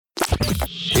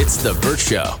It's The Burt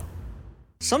Show.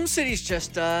 Some cities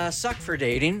just suck for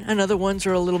dating, and other ones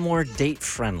are a little more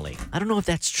date-friendly. I don't know if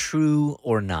that's true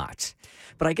or not.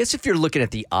 But I guess if you're looking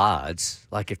at the odds,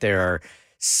 like if there are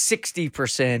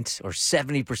 60% or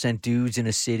 70% dudes in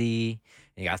a city,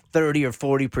 and you got 30 or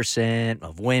 40%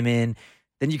 of women,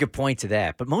 then you could point to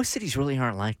that. But most cities really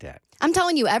aren't like that. I'm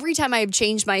telling you, every time I've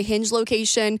changed my Hinge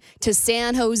location to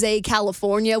San Jose,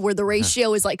 California, where the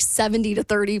ratio is like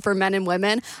 70-30 for men and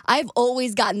women, I've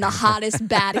always gotten the hottest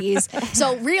baddies.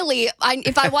 So really,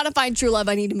 if I want to find true love,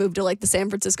 I need to move to like the San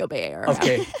Francisco Bay Area.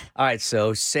 Okay. All right.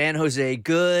 So San Jose,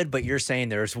 good, but you're saying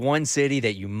there's one city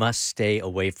that you must stay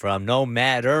away from no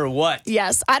matter what.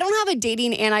 Yes. I don't have a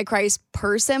dating Antichrist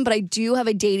person, but I do have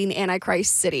a dating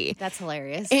Antichrist city. That's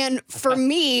hilarious. And for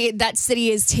me, that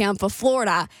city is Tampa,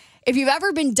 Florida. If you've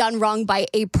ever been done wrong by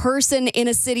a person in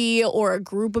a city or a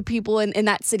group of people in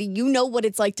that city, you know what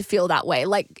it's like to feel that way.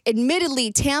 Like,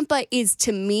 admittedly, Tampa is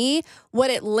to me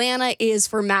what Atlanta is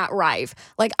for Matt Rife.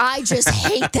 Like, I just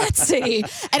hate that city.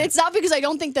 And it's not because I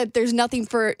don't think that there's nothing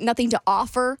to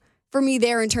offer for me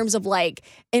there in terms of like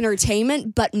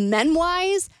entertainment, but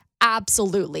men-wise,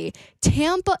 absolutely.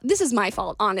 Tampa, this is my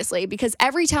fault, honestly, because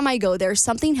every time I go there,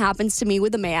 something happens to me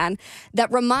with a man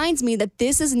that reminds me that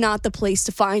this is not the place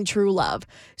to find true love.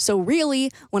 So really,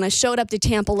 when I showed up to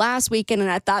Tampa last weekend and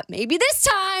I thought maybe this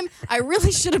time I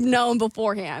really should have known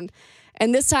beforehand.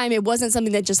 And this time it wasn't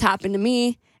something that just happened to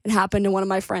me. It happened to one of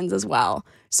my friends as well.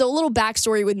 So a little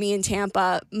backstory with me in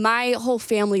Tampa. My whole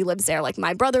family lives there. Like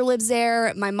my brother lives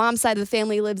there. My mom's side of the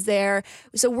family lives there.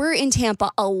 So we're in Tampa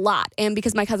a lot. And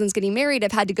because my cousin's getting married,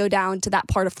 I've had to go down to that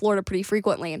part of Florida pretty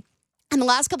frequently. And the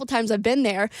last couple times I've been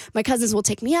there, my cousins will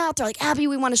take me out. They're like, Abby,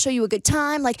 we want to show you a good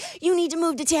time. Like, you need to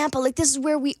move to Tampa. Like, this is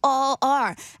where we all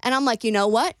are. And I'm like, you know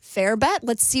what? Fair bet.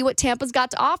 Let's see what Tampa's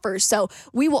got to offer. So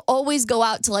we will always go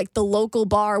out to like the local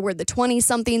bar where the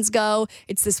 20-somethings go.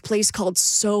 It's this place called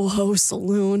Soho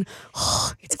Saloon.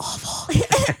 Oh, it's awful.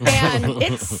 And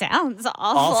it sounds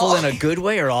awful. Awful in a good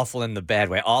way or awful in the bad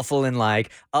way? Awful in like,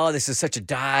 oh, this is such a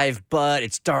dive, but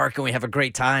it's dark and we have a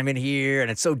great time in here and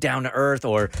it's so down to earth,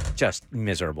 or just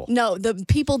miserable? No, the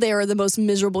people there are the most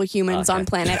miserable humans on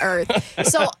planet Earth.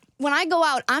 So when I go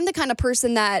out, I'm the kind of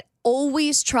person that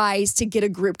always tries to get a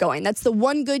group going. That's the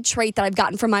one good trait that I've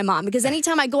gotten from my mom, because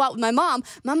anytime I go out with my mom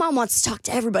wants to talk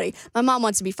to everybody. My mom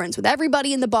wants to be friends with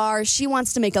everybody in the bar. She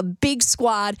wants to make a big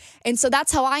squad. And so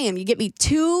that's how I am. You get me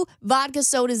 2 vodka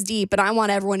sodas deep and I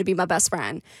want everyone to be my best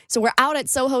friend. So we're out at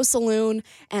Soho Saloon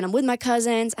and I'm with my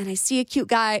cousins and I see a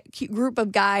cute group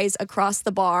of guys across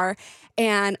the bar.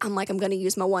 And I'm like, I'm going to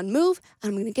use my one move and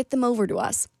I'm going to get them over to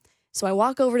us. So I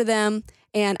walk over to them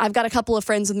and I've got a couple of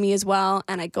friends with me as well.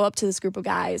 And I go up to this group of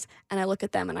guys and I look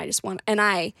at them and I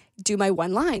do my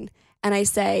one line and I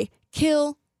say,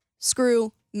 kill,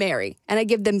 screw, marry. And I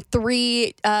give them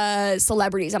 3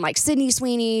 celebrities. I'm like Sydney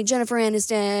Sweeney, Jennifer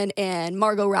Aniston, and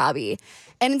Margot Robbie.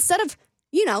 And instead of,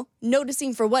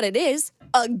 noticing for what it is,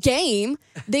 a game,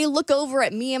 they look over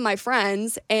at me and my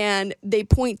friends and they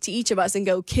point to each of us and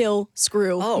go, kill,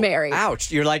 screw, marry.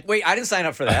 Ouch. You're like, wait, I didn't sign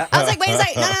up for that. I was like, wait a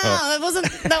second. No. That wasn't.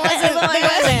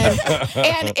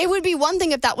 And it would be one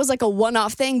thing if that was like a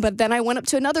one-off thing, but then I went up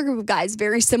to another group of guys,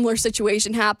 very similar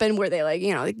situation happened where they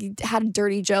had a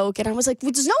dirty joke. And I was like,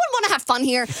 well, does no one want to have fun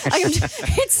here?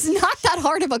 It's not that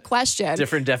hard of a question.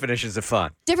 Different definitions of fun.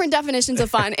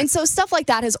 And so stuff like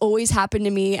that has always happened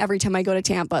to me every time I go to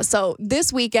Tampa. So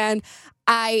this weekend,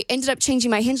 I ended up changing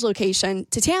my Hinge location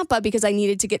to Tampa because I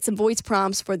needed to get some voice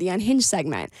prompts for the Unhinged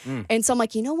segment. And so I'm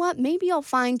like, you know what? Maybe I'll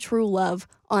find true love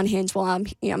on Hinge while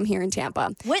I'm here in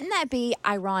Tampa. Wouldn't that be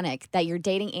ironic that your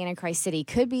dating Antichrist city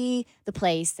could be the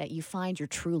place that you find your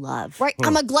true love? Right.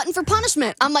 I'm a glutton for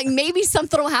punishment. I'm like, maybe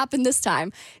something will happen this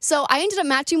time. So I ended up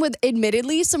matching with,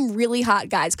 admittedly, some really hot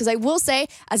guys. Because I will say,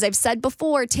 as I've said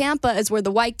before, Tampa is where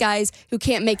the white guys who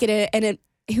can't make it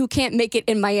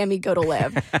in Miami go to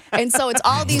live. And so it's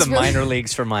all these the minor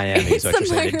leagues for Miami is what you're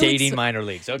saying. The dating minor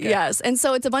leagues. Okay. Yes. And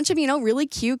so it's a bunch of, really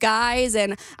cute guys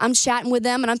and I'm chatting with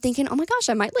them and I'm thinking, oh my gosh,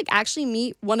 I might actually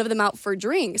meet one of them out for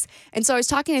drinks. And so I was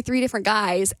talking to 3 different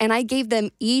guys and I gave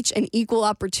them each an equal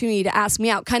opportunity to ask me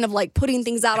out, kind of like putting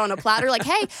things out on a platter. Like,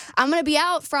 hey, I'm going to be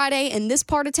out Friday in this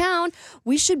part of town.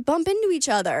 We should bump into each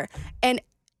other. And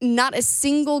not a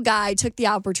single guy took the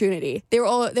opportunity. They were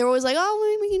always like,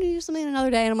 oh, we can do something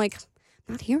another day. And I'm like,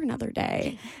 I'm not here another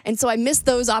day. And so I missed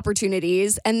those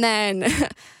opportunities. And then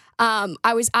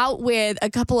I was out with a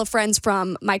couple of friends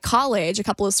from my college, a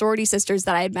couple of sorority sisters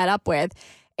that I had met up with.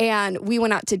 And we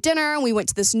went out to dinner and we went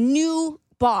to this new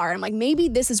bar. I'm like, maybe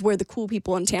this is where the cool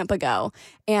people in Tampa go.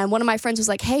 And one of my friends was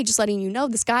like, hey, just letting you know,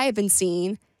 this guy I've been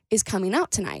seeing is coming out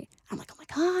tonight. I'm like, oh my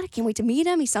God, I can't wait to meet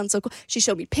him. He sounds so cool. She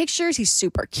showed me pictures. He's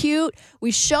super cute.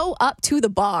 We show up to the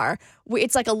bar.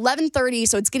 It's like 11:30,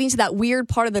 so it's getting to that weird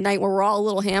part of the night where we're all a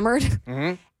little hammered.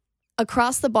 Mm-hmm.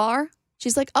 Across the bar,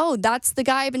 she's like, oh, that's the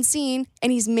guy I've been seeing,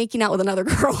 and he's making out with another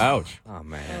girl. Ouch. Oh,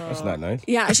 man. That's not nice.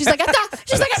 Yeah, she's like, I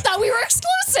thought we were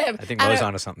exclusive. I think And Mo's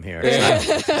onto something here.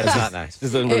 It's not nice.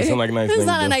 This doesn't really sound like a nice It's thing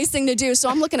not to a do. nice thing to do. So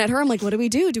I'm looking at her. I'm like, what do we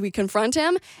do? Do we confront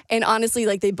him? And honestly,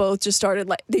 like they both just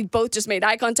made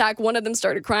eye contact. One of them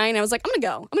started crying. I was like, I'm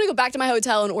gonna go back to my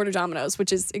hotel and order Domino's,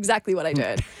 which is exactly what I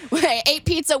did. I ate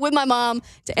pizza with my mom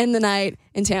to end the night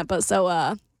in Tampa.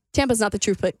 So Tampa's not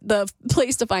the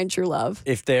place to find true love.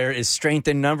 If there is strength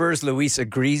in numbers, Luis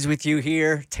agrees with you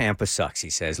here. Tampa sucks, he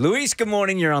says. Luis, good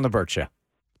morning. You're on the Burt Show.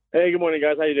 Hey, good morning,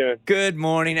 guys. How you doing? Good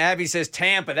morning. Abby says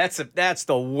Tampa. That's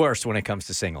the worst when it comes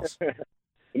to singles.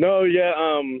 No, yeah.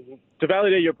 To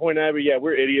validate your point, Abby, yeah,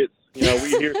 we're idiots. You know, we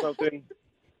hear something,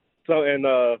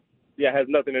 it has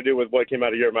nothing to do with what came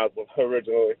out of your mouth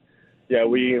originally. Yeah,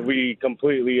 we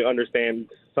completely understand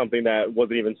something that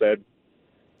wasn't even said.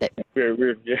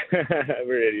 We're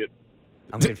idiots.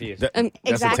 I'm confused. That's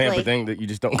Exactly. a Tampa thing that you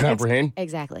just don't comprehend.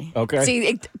 Exactly. Okay.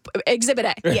 See, Exhibit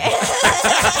A. Yeah.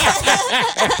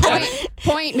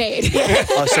 Point made.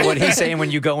 Oh, so what he's saying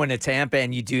when you go into Tampa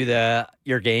and you do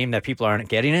your game that people aren't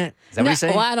getting it? Is that what he's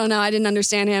saying? Well, I don't know. I didn't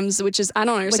understand him, I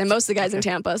don't understand most of the guys in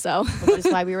Tampa. So Which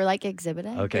is why we were like Exhibit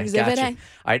A. Okay, Exhibit gotcha. A. All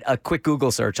right, a quick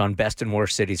Google search on best and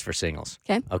worst cities for singles.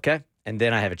 Okay. Okay, and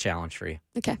then I have a challenge for you.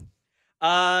 Okay.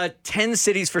 10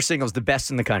 cities for singles, the best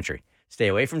in the country. Stay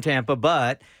away from Tampa,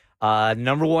 but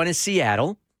number 1 is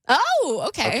Seattle. Oh,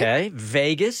 okay. Okay,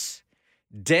 Vegas,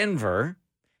 Denver,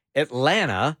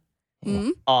 Atlanta,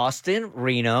 Austin,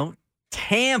 Reno,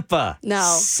 Tampa. No.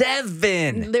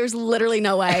 7. There's literally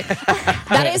no way.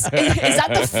 Is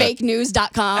that the fake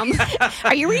news.com?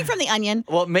 Are you reading from The Onion?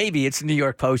 Well, maybe it's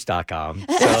NewYorkPost.com.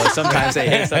 So sometimes they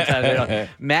hit, sometimes they don't.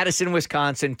 Madison,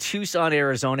 Wisconsin, Tucson,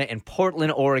 Arizona, and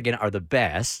Portland, Oregon are the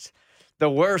best. The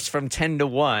worst from 10 to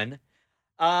 1.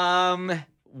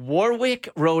 Warwick,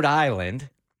 Rhode Island.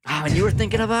 Oh, and you were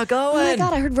thinking about going. Oh my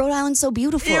God, I heard Rhode Island's so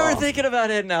beautiful. You were thinking about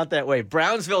heading out that way.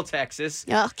 Brownsville, Texas.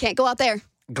 Oh, can't go out there.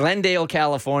 Glendale,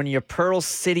 California. Pearl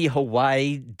City,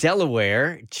 Hawaii.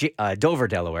 Delaware. Dover,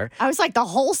 Delaware. I was like, the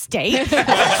whole state?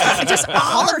 Just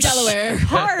all of Delaware.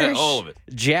 Harsh. All of it.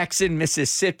 Jackson,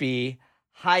 Mississippi.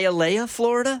 Hialeah,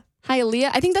 Florida.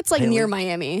 Hialeah. I think that's like near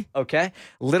Miami. Okay.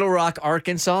 Little Rock,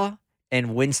 Arkansas.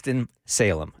 And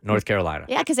Winston-Salem, North Carolina.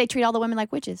 Yeah, because they treat all the women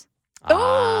like witches.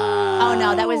 Ah. Oh,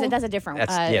 no, that's a different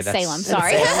That's Salem.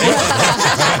 Sorry.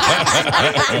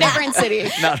 Different city.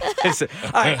 No, all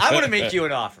right, I want to make you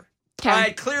an offer. Okay. All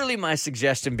right, clearly my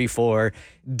suggestion before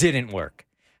didn't work.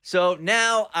 So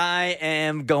now I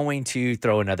am going to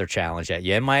throw another challenge at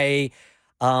you. And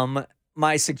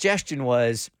my suggestion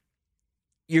was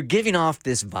you're giving off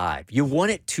this vibe. You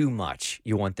want it too much.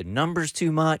 You want the numbers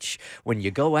too much. When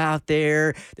you go out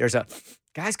there,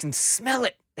 guys can smell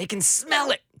it. They can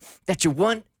smell it that you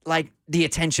want like the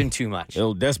attention too much.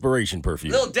 Little desperation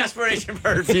perfume. Little desperation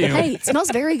perfume. Hey, it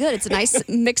smells very good. It's a nice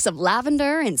mix of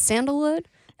lavender and sandalwood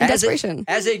and desperation.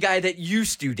 As a guy that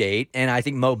used to date, and I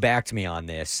think Mo backed me on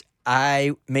this,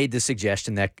 I made the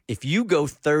suggestion that if you go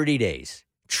 30 days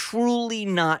truly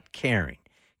not caring,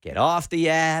 get off the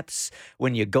apps.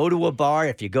 When you go to a bar,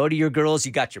 if you go to your girls,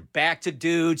 you got your back to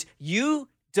dudes. You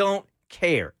don't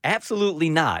care. Absolutely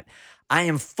not. I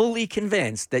am fully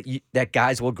convinced that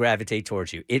guys will gravitate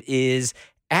towards you. It is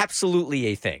absolutely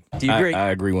a thing. Do you agree?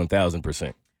 I agree 1,000%.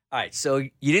 All right, so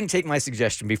you didn't take my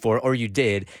suggestion before, or you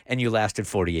did, and you lasted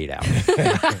 48 hours.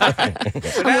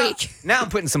 A week. Now I'm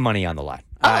putting some money on the line.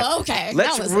 Oh, All right, okay.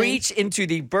 Let's Now listen. reach into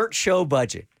the Burt Show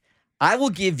budget. I will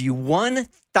give you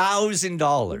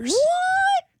 $1,000. What?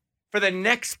 For the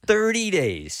next 30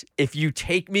 days, if you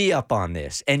take me up on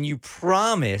this and you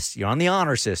promise you're on the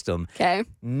honor system, Okay.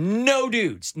 no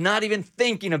dudes, not even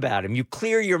thinking about him. You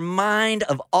clear your mind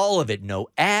of all of it. No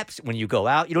apps. When you go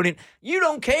out, you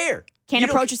don't care. Can't You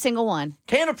don't- approach a single one.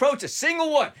 Can't approach a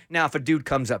single one. Now, if a dude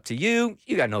comes up to you,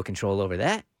 you got no control over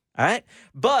that. All right.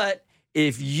 But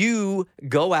if you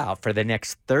go out for the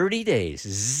next 30 days,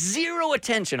 zero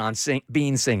attention on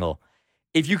being single,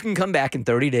 if you can come back in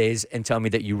 30 days and tell me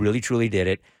that you really, truly did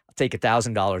it, I'll take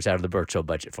 $1,000 out of the Burt Show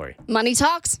budget for you. Money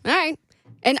talks. All right.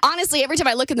 And honestly, every time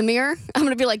I look in the mirror, I'm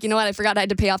going to be like, you know what? I forgot I had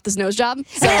to pay off this nose job.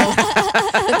 So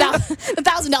the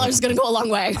 $1,000 is going to go a long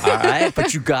way. All right.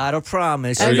 But you got to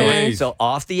promise. Okay. You're going- So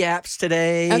off the apps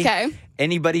today. Okay.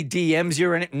 Anybody DMs you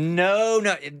or anything? No.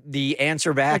 The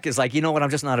answer back is like, you know what? I'm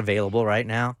just not available right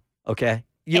now. Okay.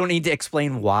 You don't need to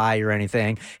explain why or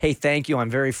anything. Hey, thank you. I'm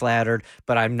very flattered,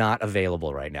 but I'm not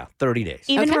available right now. 30 days.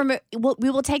 Even we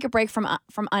will take a break from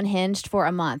Unhinged for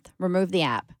a month. Remove the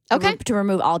app. Okay. To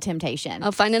remove all temptation.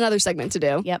 I'll find another segment to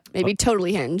do. Yep. Maybe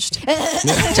Totally Hinged.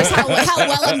 Just how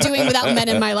well I'm doing without men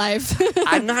in my life.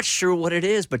 I'm not sure what it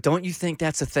is, but don't you think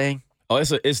that's a thing? Oh,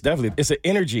 it's definitely an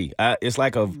energy. It's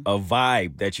like a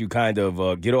vibe that you kind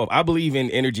of get off. I believe in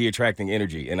energy attracting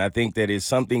energy, and I think that it's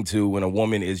something to when a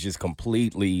woman is just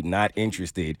completely not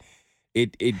interested.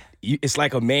 It's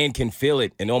like a man can feel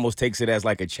it and almost takes it as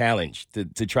like a challenge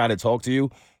to try to talk to you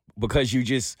because you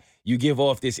give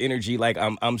off this energy like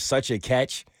I'm such a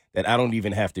catch that I don't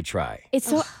even have to try.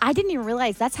 I didn't even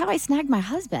realize that's how I snagged my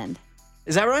husband.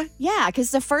 Is that right? Yeah,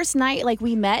 because the first night like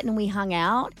we met and we hung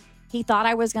out. He thought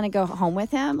I was going to go home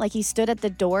with him. Like, he stood at the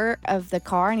door of the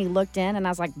car and he looked in and I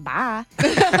was like, bye.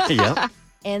 Yep.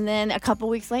 And then a couple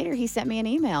weeks later, he sent me an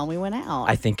email and we went out.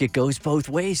 I think it goes both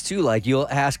ways, too. Like, you'll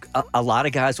ask, a lot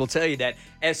of guys will tell you that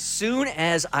as soon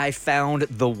as I found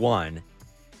the one,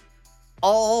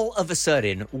 all of a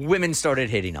sudden, women started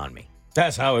hitting on me.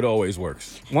 That's how it always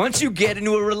works. Once you get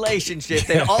into a relationship,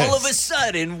 then all of a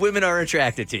sudden, women are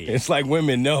attracted to you. It's like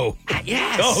women know.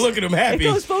 Yes. Oh, look at them happy. It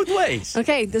goes both ways.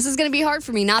 Okay, this is going to be hard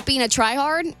for me. Not being a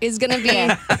tryhard is going to be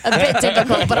a bit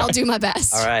difficult, but I'll do my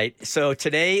best. All right. So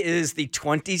today is the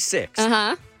 26th.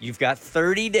 Uh-huh. You've got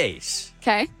 30 days.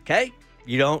 Okay. Okay?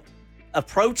 You don't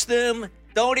approach them.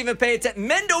 Don't even pay attention.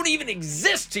 Men don't even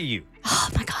exist to you. Oh,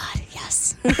 my God.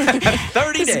 Yes.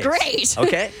 30 This days. is great.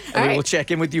 Okay? All And we right. will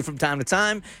check in with you from time to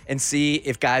time and see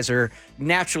if guys are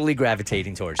naturally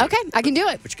gravitating towards you. Okay, I can do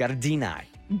it. But you got to deny.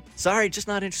 Sorry, just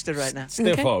not interested right now. It's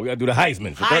their fault. We got to do the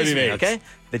Heisman for 30 days. Heisman, okay?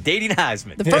 The dating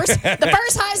Heisman. The first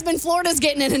Heisman Florida's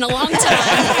getting in a long time.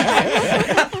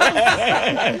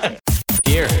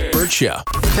 Here, Bert Show.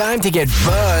 Time to get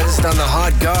buzzed on the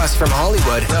hot goss from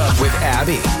Hollywood with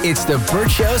Abby. It's the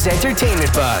Bert Show's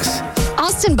entertainment buzz.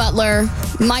 Austin Butler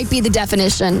might be the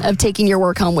definition of taking your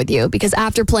work home with you because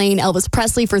after playing Elvis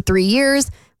Presley for 3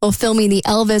 years while filming the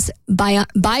Elvis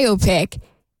biopic,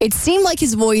 it seemed like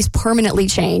his voice permanently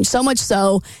changed, so much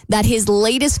so that his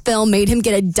latest film made him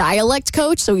get a dialect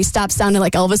coach so he stopped sounding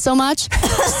like Elvis so much.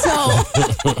 So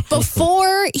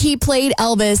before he played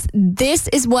Elvis, this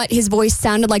is what his voice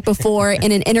sounded like before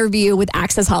in an interview with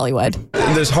Access Hollywood.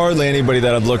 There's hardly anybody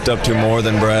that I've looked up to more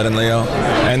than Brad and Leo.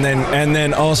 And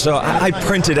then also, I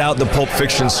printed out the Pulp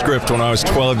Fiction script when I was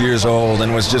 12 years old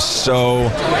and was just so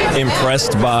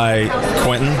impressed by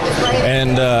Quentin.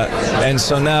 And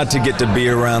so now to get to be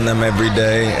around them every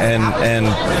day and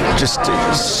just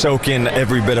soak in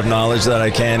every bit of knowledge that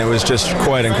I can, it was just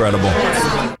quite incredible.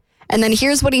 And then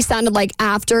here's what he sounded like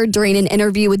after during an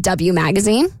interview with W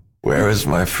Magazine. Where was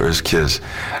my first kiss?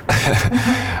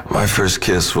 My first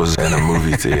kiss was in a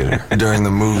movie theater. During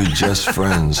the movie Just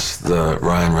Friends, the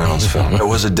Ryan Reynolds film. It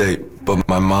was a date, but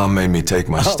my mom made me take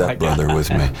my stepbrother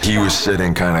with me. He was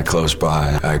sitting kind of close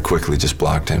by. I quickly just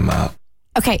blocked him out.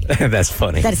 Okay. That's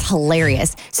funny. That is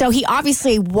hilarious. So he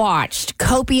obviously watched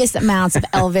copious amounts of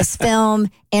Elvis film,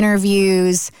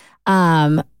 interviews,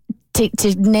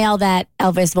 to nail that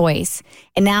Elvis voice.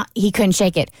 And now he couldn't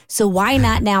shake it. So why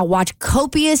not now watch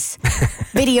copious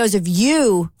videos of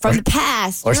you from the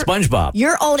past? Or SpongeBob.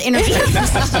 Your old interviews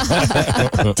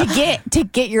to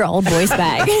get your old voice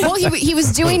back. Well, he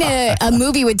was doing a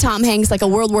movie with Tom Hanks, like a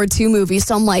World War II movie.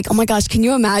 So I'm like, oh my gosh, can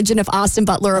you imagine if Austin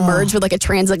Butler emerged with like a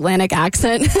transatlantic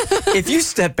accent? If you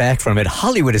step back from it,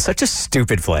 Hollywood is such a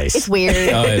stupid place. It's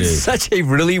weird. Oh, it It's is. such a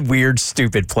really weird,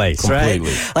 stupid place, Completely.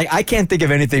 right? Like, I can't think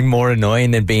of anything more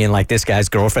annoying than being like this guy's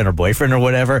girlfriend or boyfriend or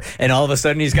whatever, and all of a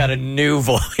sudden he's got a new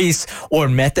voice, or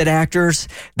method actors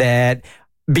that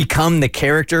become the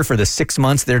character for the 6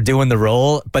 months they're doing the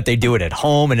role, but they do it at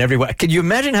home and everywhere. Can you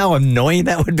imagine how annoying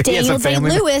that would be Daniel as a family?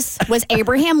 Day-Lewis was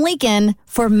Abraham Lincoln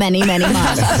for many, many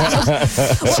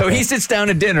months. So he sits down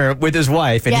to dinner with his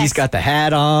wife, and Yes. he's got the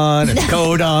hat on and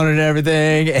coat on and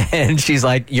everything, and she's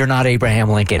like, "You're not Abraham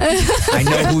Lincoln. I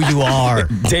know who you are."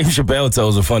 Dave Chappelle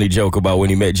tells a funny joke about when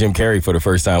he met Jim Carrey for the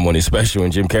first time on his special,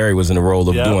 and Jim Carrey was in the role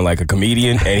of doing like a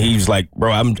comedian, and he was like,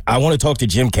 "Bro, I want to talk to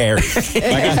Jim Carrey.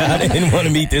 Like, I didn't want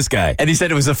to meet this guy." And he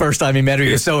said it was the first time he met her.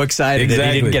 He was so excited that he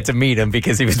Exactly. didn't get to meet him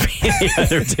because he was being the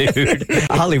other dude.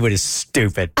 Hollywood is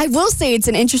stupid. I will say it's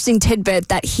an interesting tidbit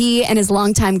that he and his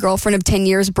longtime girlfriend of 10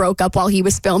 years broke up while he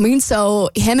was filming. So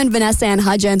him and Vanessa Ann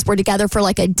Hudgens were together for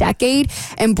like a decade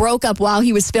and broke up while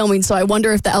he was filming. So I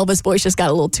wonder if the Elvis voice just got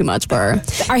a little too much for her.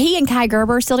 Are he and Kai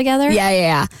Gerber still together?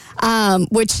 Yeah.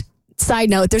 Which Side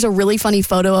note, there's a really funny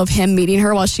photo of him meeting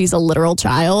her while she's a literal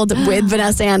child with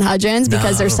Vanessa Ann Hudgens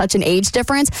because there's such an age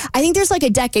difference. I think there's like a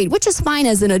decade, which is fine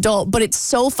as an adult, but it's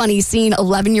so funny seeing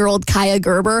 11-year-old Kaya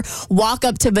Gerber walk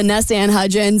up to Vanessa Ann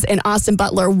Hudgens and Austin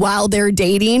Butler while they're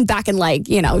dating back in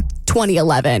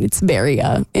 2011. It's very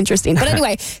interesting. But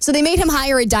anyway, so they made him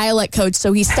hire a dialect coach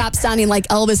so he stopped sounding like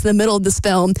Elvis in the middle of this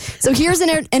film. So here's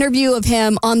an interview of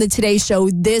him on the Today Show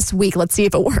this week. Let's see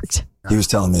if it worked. He was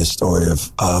telling me a story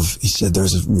of he said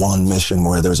there's one mission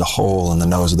where there's a hole in the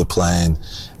nose of the plane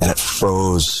and it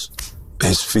froze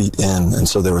his feet in. And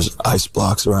so there was ice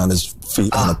blocks around his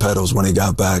feet on the pedals when he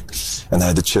got back and they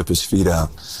had to chip his feet out.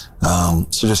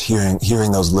 So just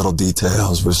hearing those little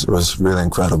details was really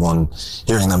incredible. And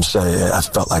hearing them say, I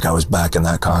felt like I was back in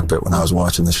that cockpit when I was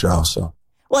watching the show. So.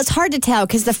 Well, it's hard to tell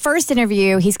because the first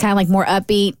interview, he's kind of like more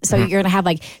upbeat. So you're going to have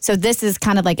so this is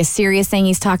kind of like a serious thing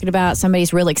he's talking about,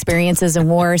 somebody's real experiences in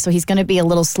war. So he's going to be a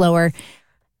little slower.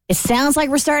 It sounds like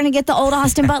we're starting to get the old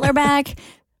Austin Butler back,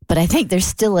 but I think there's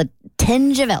still a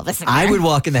tinge of Elvis in there. I would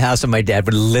walk in the house and my dad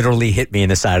would literally hit me in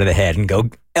the side of the head and go,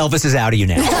 Elvis is out of you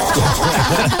now. You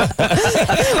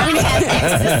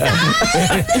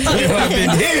have been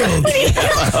healed.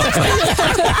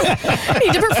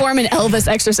 Need to perform an Elvis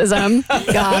exorcism.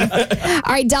 God.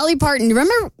 All right, Dolly Parton.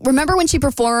 Remember when she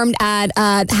performed at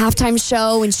the halftime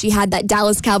show and she had that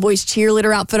Dallas Cowboys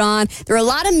cheerleader outfit on? There are a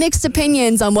lot of mixed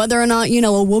opinions on whether or not,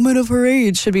 a woman of her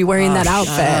age should be wearing that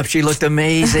outfit. She looked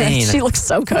amazing. She looks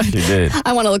so good. She did.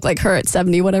 I want to look like her at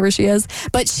 70, whatever she is.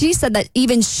 But she said that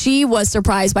even she was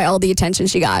surprised by all the attention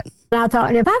she got. And I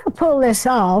thought, if I could pull this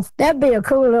off, that'd be a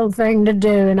cool little thing to do.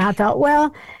 And I thought,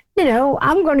 well,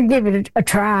 I'm going to give it a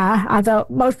try. I thought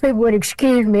most people would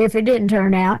excuse me if it didn't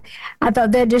turn out. I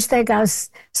thought they'd just think I was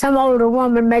some older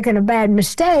woman making a bad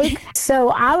mistake. So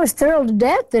I was thrilled to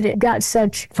death that it got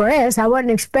such press. I wasn't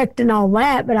expecting all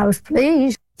that, but I was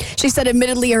pleased. She said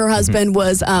admittedly her husband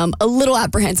was a little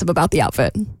apprehensive about the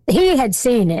outfit. He had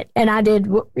seen it, and I did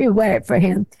wear it for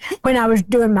him when I was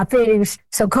doing my fittings,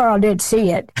 so Carl did see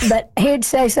it. But he'd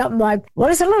say something like, well,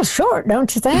 it's a little short,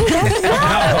 don't you think? No,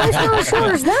 it's not as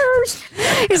short as those.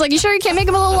 He's like, you sure you can't make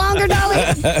him a little longer, Dolly?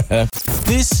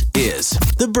 This is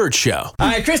The Burt Show. All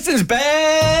right, Kristen's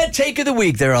bad take of the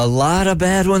week. There are a lot of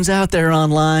bad ones out there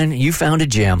online. You found a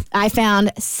gem. I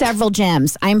found several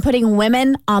gems. I'm putting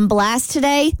women on blast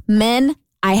today. Men,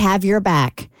 I have your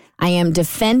back. I am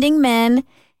defending men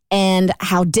and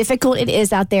how difficult it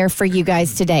is out there for you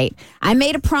guys to date. I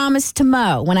made a promise to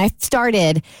Mo when I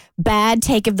started bad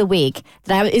take of the week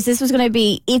that this was going to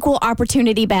be equal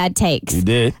opportunity bad takes. You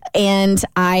did. And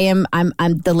I'm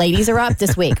the ladies are up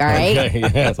this week, all right? Okay,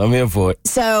 yes, I'm here for it.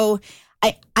 So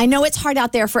I know it's hard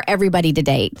out there for everybody to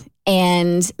date.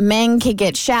 And men can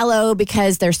get shallow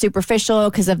because they're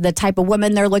superficial because of the type of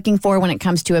woman they're looking for when it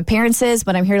comes to appearances.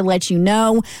 But I'm here to let you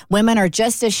know women are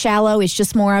just as shallow. It's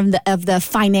just more of the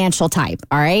financial type.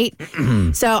 All right.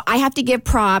 So I have to give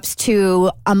props to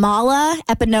Amala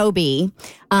Epinobi.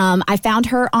 I found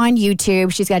her on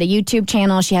YouTube. She's got a YouTube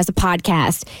channel. She has a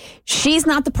podcast. She's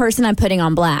not the person I'm putting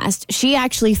on blast. She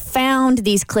actually found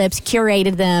these clips,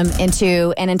 curated them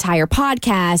into an entire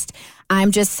podcast.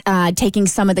 I'm just taking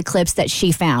some of the clips that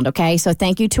she found, okay? So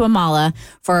thank you to Amala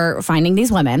for finding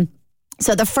these women.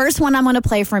 So the first one I'm going to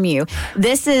play from you,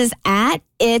 this is at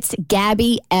It's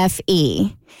Gabby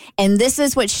F.E. And this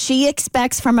is what she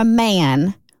expects from a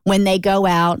man when they go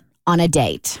out on a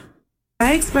date.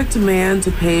 I expect a man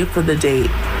to pay for the date.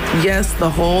 Yes, the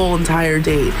whole entire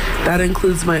date. That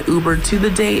includes my Uber to the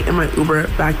date and my Uber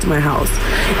back to my house.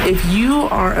 If you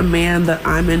are a man that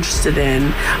I'm interested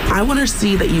in, I want to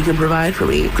see that you can provide for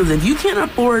me. Because if you can't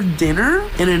afford dinner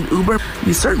in an Uber,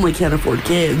 you certainly can't afford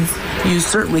kids. You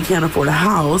certainly can't afford a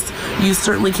house. You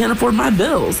certainly can't afford my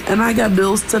bills. And I got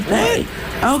bills to pay.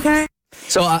 Okay?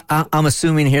 So I'm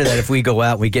assuming here that if we go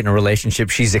out, we get in a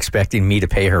relationship, she's expecting me to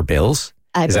pay her bills?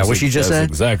 Is that what she just said?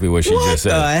 That's exactly what she just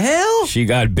said. What the hell? She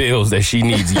got bills that she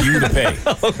needs you to pay.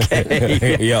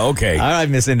 Okay. Yeah, okay. All right,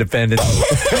 Miss Independent.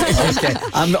 Okay.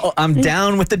 I'm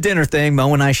down with the dinner thing.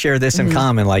 Mo and I share this in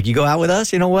common. Like, you go out with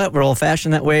us, you know what? We're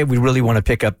old-fashioned that way. We really want to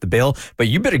pick up the bill. But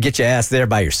you better get your ass there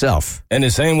by yourself. And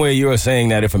the same way you're saying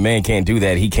that if a man can't do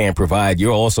that, he can't provide,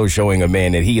 you're also showing a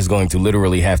man that he is going to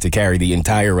literally have to carry the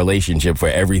entire relationship for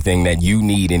everything that you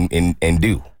need and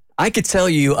do. I could tell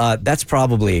you that's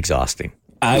probably exhausting.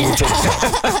 I would take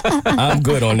that. I'm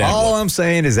good on that. All I'm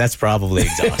saying is that's probably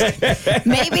exhausting.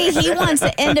 Maybe he wants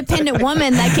an independent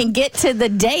woman that can get to the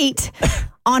date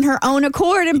on her own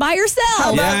accord and by herself.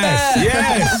 How about that?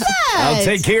 Yes. I'll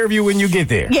take care of you when you get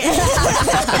there.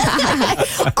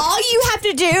 All you have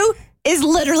to do is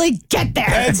literally get there.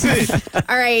 That's it.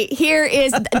 All right, here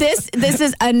is this. This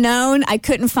is unknown. I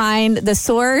couldn't find the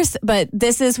source, but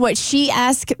this is what she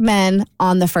asked men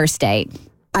on the first date.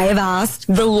 I have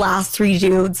asked the last 3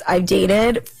 dudes I've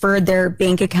dated for their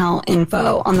bank account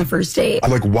info on the first date.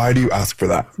 I'm like, why do you ask for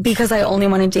that? Because I only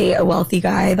want to date a wealthy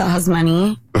guy that has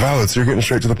money. Valid, so you're getting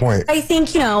straight to the point. I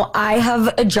think, I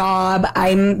have a job.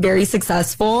 I'm very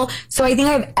successful. So I think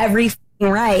I have every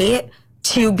right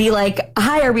to be like,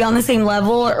 hi, are we on the same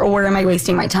level or am I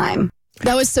wasting my time?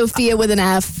 That was Sophia with an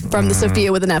F from the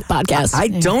Sophia with an F podcast. I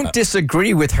don't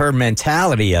disagree with her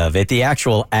mentality of it. The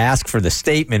actual ask for the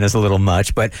statement is a little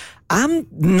much, but I'm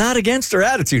not against her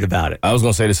attitude about it. I was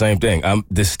going to say the same thing.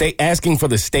 Asking for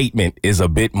the statement is a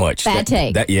bit much. Bad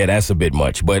take. That's a bit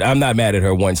much. But I'm not mad at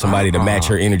her wanting somebody to match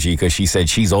her energy because she said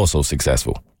she's also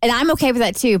successful. And I'm okay with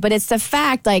that too, but it's the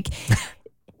fact, like...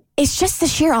 It's just the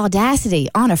sheer audacity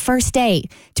on a first date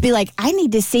to be like, I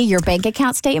need to see your bank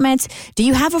account statements. Do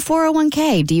you have a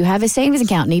 401k? Do you have a savings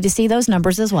account? Need to see those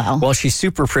numbers as well. Well, she's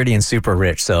super pretty and super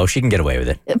rich, so she can get away with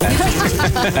it.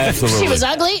 Absolutely. She was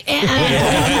ugly.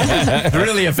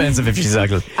 Really offensive if she's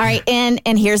ugly. All right, and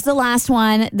here's the last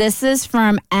one. This is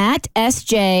from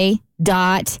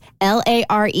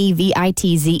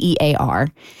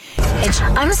 @SJ.LAREVITZEAR.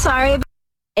 I'm sorry.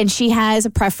 And she has a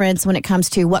preference when it comes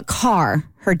to what car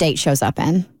her date shows up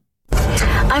in.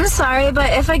 I'm sorry,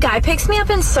 but if a guy picks me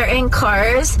up in certain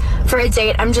cars for a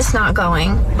date, I'm just not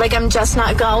going. I'm just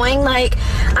not going.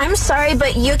 I'm sorry,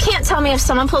 but you can't tell me if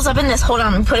someone pulls up in this. Hold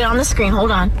on, let me put it on the screen.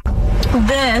 Hold on.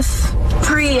 This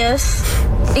Prius.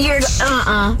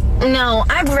 No,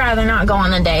 I'd rather not go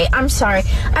on a date. I'm sorry.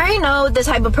 I already know the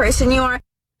type of person you are.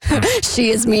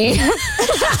 She is me.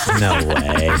 No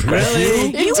way.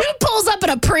 Really? If he pulls up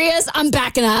in a Prius, I'm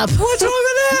backing up. What's wrong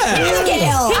with that?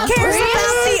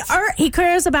 He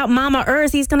cares about Mama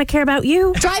Earth. He's going to care about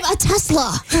you. Drive a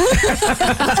Tesla.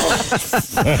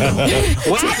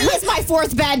 That is my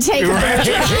fourth bad take. Drive a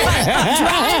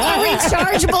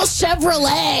rechargeable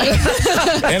Chevrolet.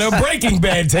 And a Breaking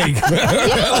Bad take.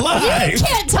 You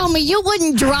can't tell me you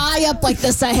wouldn't dry up like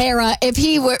the Sahara if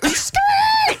he were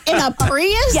in a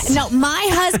Prius? Yeah, no, my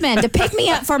husband, to pick me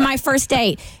up for my first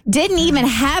date, didn't even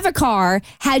have a car,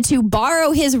 had to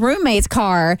borrow his roommate's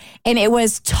car, and it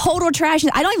was total trash.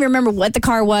 I don't even remember what the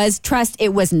car was. Trust,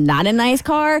 it was not a nice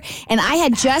car. And I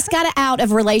had just got out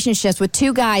of relationships with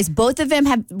 2 guys. Both of them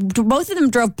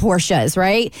drove Porsches,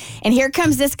 right? And here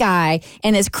comes this guy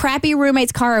in his crappy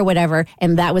roommate's car or whatever,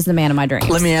 and that was the man of my dreams.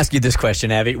 Let me ask you this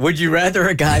question, Abby. Would you rather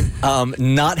a guy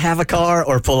not have a car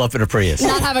or pull up in a Prius?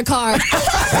 Not have a car.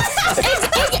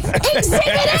 Exhibit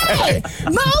A!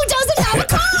 Mo doesn't have a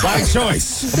car! By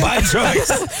choice.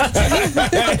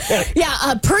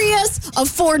 Yeah, a Prius, a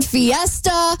Ford Fiesta,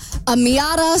 a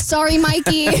Miata. Sorry,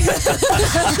 Mikey.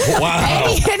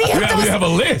 Wow. Any of those, you have a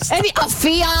list. a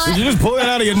Fiat. Did you just pull it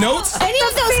out of your notes? Any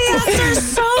of those Fiats are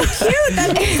so cute.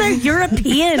 That is a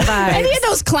European vibe. Any of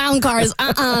those clown cars,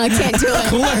 can't do it.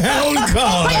 Clown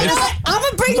cars. But you know what? I'm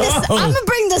gonna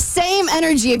bring the same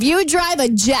energy. If you drive a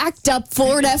jacked up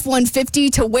Ford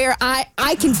F-150 to where I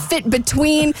can fit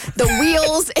between the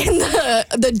wheels and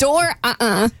the door,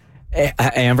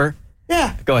 Amber?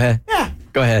 Yeah. Go ahead. Yeah.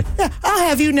 Go ahead. Yeah, I'll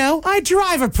have you know, I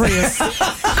drive a Prius. I'm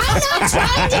not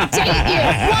trying to date you.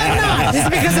 Why not? Is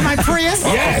it because of my Prius?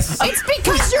 Yes. It's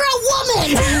because you're a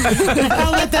woman.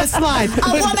 I'll let that slide.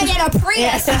 A woman in a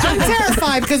Prius. I'm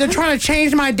terrified because they're trying to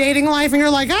change my dating life, and you're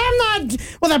like, I'm not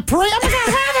with a Prius. I'm going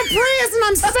to have a Prius, and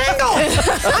I'm single.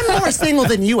 I'm more single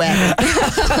than you, Abby.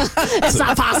 It's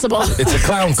not possible. It's a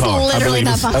clown car. It's literally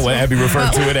not possible. What Abby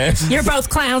referred to it as. You're both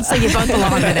clowns, so you both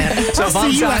belong in it. So I'll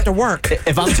see you after work.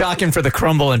 If I'm jockeying for the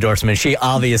Crumble endorsement, she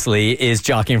obviously is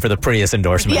jockeying for the Prius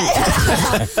endorsement.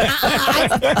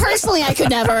 Personally, I could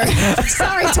never.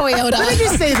 Sorry, Toyota. Let me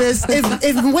just say this.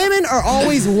 If women are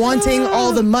always wanting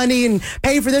all the money and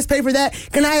pay for this, pay for that,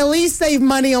 can I at least save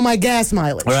money on my gas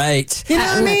mileage? Right. You know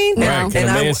what I mean? Right. Can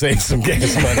a man save some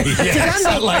gas money? Yes,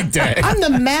 I like that. I'm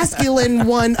the masculine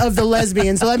one of the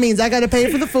lesbians, so that means I got to pay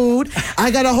for the food. I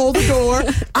got to hold the door.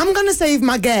 I'm going to save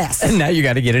my gas. And now you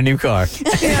got to get a new car.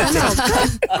 Yeah, I know.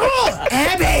 Oh,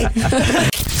 Abby.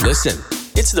 Listen,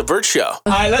 it's The Burt Show. All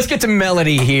right, let's get to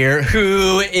Melody here,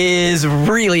 who is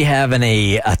really having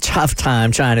a tough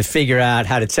time trying to figure out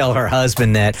how to tell her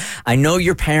husband that I know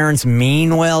your parents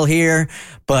mean well here,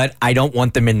 but I don't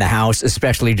want them in the house,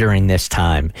 especially during this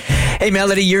time. Hey,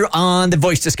 Melody, you're on The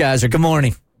Voice Disguiser. Good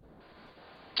morning.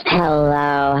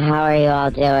 Hello, how are you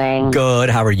all doing? Good.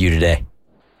 How are you today?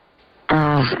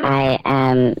 I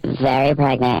am very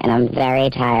pregnant and I'm very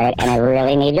tired and I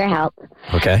really need your help.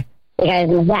 Okay.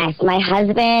 Because, yes, my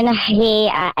husband,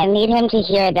 I need him to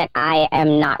hear that I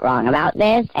am not wrong about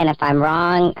this. And if I'm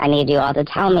wrong, I need you all to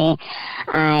tell me.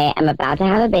 I am about to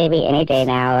have a baby any day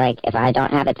now. Like, if I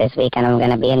don't have it this weekend, I'm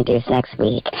going to be induced next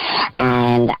week.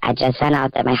 And I just found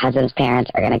out that my husband's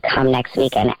parents are going to come next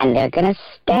weekend, and they're going to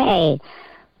stay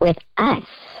with us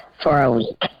for a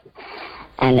week.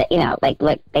 And, you know, like,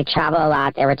 look, they travel a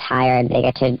lot. They're retired. They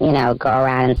get to, you know, go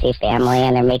around and see family.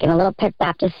 And they're making a little pit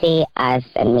stop to see us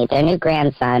and meet their new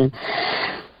grandson.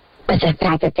 But the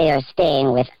fact that they are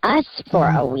staying with us for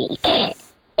a week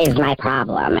is my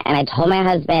problem. And I told my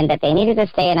husband that they needed to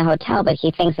stay in a hotel, but he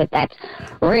thinks that that's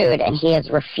rude, and he has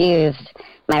refused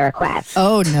my request.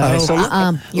 Oh,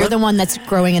 no. You're the one that's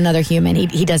growing another human.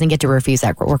 He doesn't get to refuse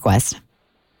that request.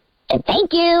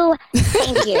 Thank you.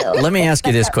 Thank you. Let me ask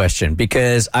you this question,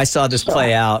 because I saw this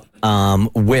play out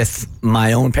with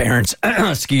my own parents,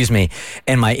 excuse me,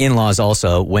 and my in-laws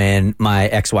also when my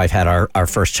ex-wife had our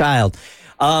first child.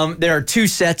 There are two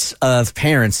sets of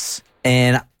parents,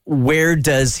 and where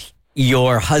does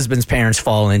your husband's parents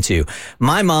fall into?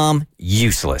 My mom,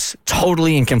 useless,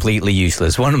 totally and completely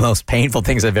useless. One of the most painful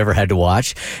things I've ever had to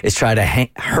watch is try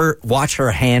to watch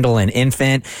her handle an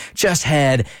infant. Just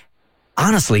had,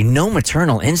 honestly, no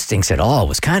maternal instincts at all.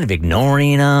 Was kind of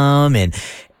ignoring him and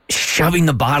shoving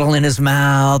the bottle in his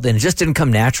mouth, and it just didn't come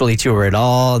naturally to her at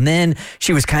all. And then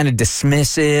she was kind of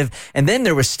dismissive. And then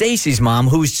there was Stacy's mom,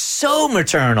 who's so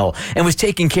maternal and was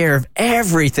taking care of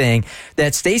everything,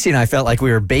 that Stacy and I felt like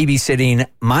we were babysitting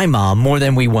my mom more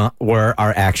than we were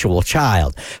our actual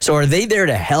child. So are they there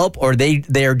to help, or are they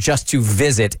there just to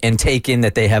visit and take in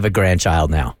that they have a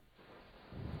grandchild now?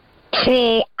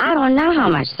 See, I don't know how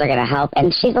much they're going to help,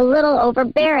 and she's a little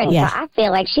overbearing, Yeah. so I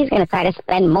feel like she's going to try to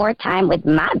spend more time with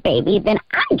my baby than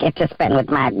I get to spend with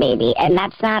my baby, and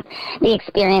that's not the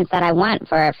experience that I want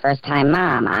for a first-time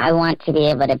mom. I want to be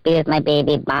able to be with my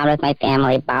baby, bond with my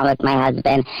family, bond with my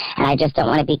husband, and I just don't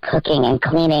want to be cooking and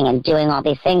cleaning and doing all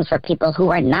these things for people who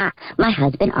are not my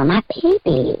husband or my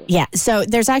baby. Yeah, so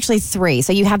there's actually three.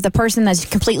 So you have the person that's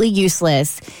completely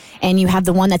useless, and you have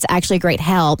the one that's actually great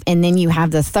help, and then you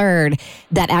have the third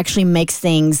that actually makes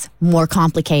things more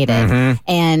complicated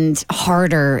and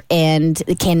harder, and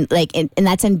can and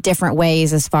that's in different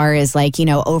ways, as far as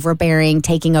overbearing,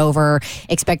 taking over,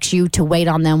 expects you to wait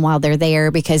on them while they're there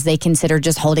because they consider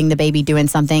just holding the baby doing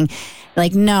something.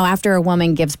 No, after a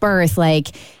woman gives birth,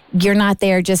 you're not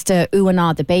there just to ooh and ah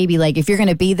at the baby. If you're going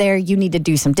to be there, you need to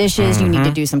do some dishes. You need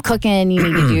to do some cooking. You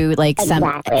need to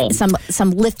do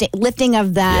some lifting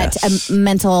of that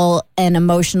mental and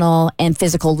emotional and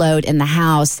physical load in the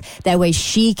house. That way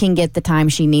she can get the time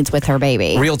she needs with her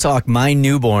baby. Real talk, my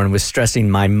newborn was stressing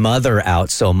my mother out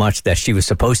so much that she was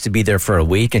supposed to be there for a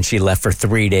week, and she left for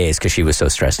 3 days because she was so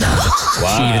stressed out.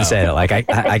 Wow. She even said,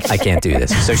 I can't do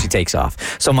this. So she takes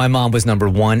off. So my mom was number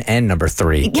 1 and number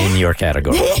 3 in your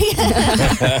category.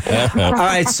 All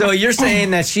right, so you're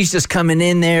saying that she's just coming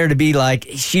in there to be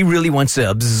she really wants to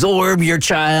absorb your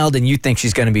child, and you think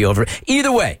she's going to be over it.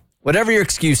 Either way, whatever your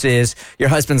excuse is, your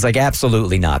husband's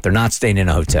absolutely not. They're not staying in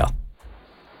a hotel.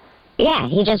 Yeah,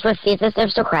 he just refuses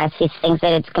this request. He thinks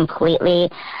that it's completely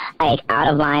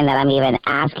out of line that I'm even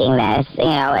asking this.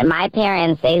 And my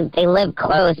parents, they live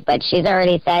close, but she's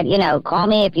already said, call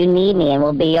me if you need me and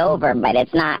we'll be over. But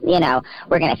it's not,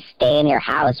 we're going to stay in your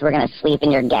house. We're going to sleep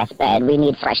in your guest bed. We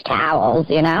need fresh towels,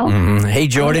 Mm-hmm. Hey,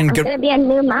 Jordan. I'm going to be a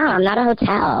new mom, not a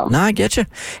hotel. No, I get you.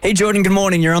 Hey, Jordan, good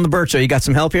morning. You're on the Burt Show. You got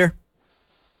some help here?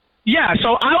 Yeah,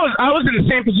 so I was in the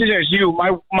same position as you.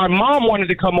 My mom wanted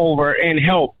to come over and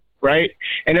help, right?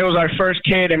 And it was our first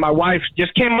kid, and my wife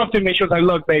just came up to me. She was like,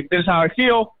 look, babe, this is how I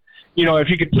feel. If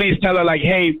you could please tell her,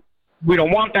 hey, we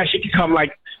don't want that. She could come,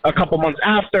 a couple months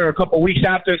after, a couple weeks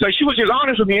after. So she was just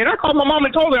honest with me. And I called my mom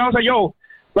and told her. I was like, yo,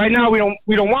 right now we don't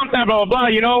want that, blah, blah,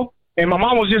 blah, And my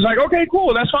mom was just like, okay,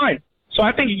 cool, that's fine. So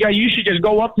I think you should just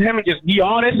go up to him and just be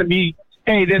honest and be,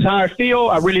 hey, this is how I feel.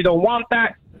 I really don't want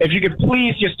that. If you could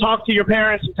please just talk to your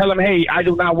parents and tell them, hey, I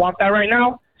do not want that right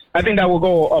now. I think that will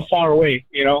go a far way,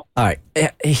 All right.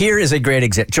 Here is a great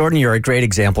example. Jordan, you're a great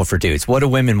example for dudes. What do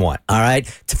women want? All right.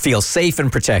 To feel safe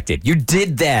and protected. You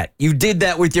did that. You did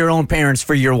that with your own parents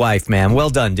for your wife, man. Well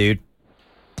done, dude.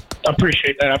 I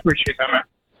appreciate that, man.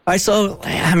 All right. So,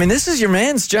 this is your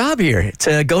man's job here.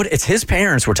 It's his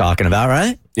parents we're talking about,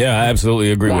 right? Yeah, I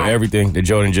absolutely agree with everything that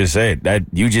Jordan just said. That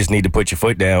you just need to put your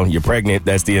foot down. You're pregnant.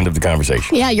 That's the end of the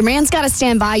conversation. Yeah, your man's got to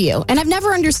stand by you. And I've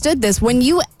never understood this. When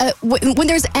you, when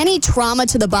there's any trauma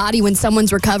to the body when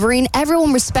someone's recovering,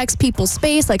 everyone respects people's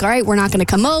space. Like, all right, we're not going to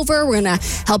come over. We're going to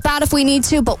help out if we need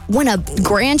to. But when a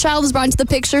grandchild is brought into the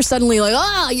picture, suddenly like,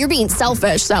 oh, you're being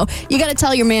selfish. So you got to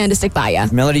tell your man to stick by you.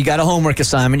 Melody, you got a homework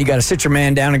assignment. You got to sit your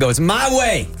man down and go, it's my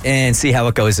way, and see how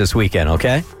it goes this weekend,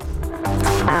 okay?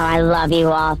 Oh, I love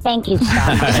you all. Thank you so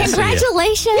much.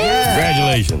 Congratulations.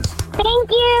 Congratulations. Thank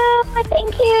you.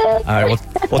 Thank you. All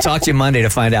right, we'll talk to you Monday to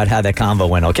find out how that convo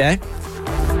went, okay?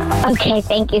 Okay,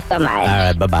 thank you so much. All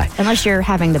right, bye-bye. Unless you're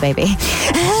having the baby.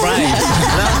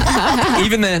 Right.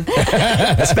 Even then.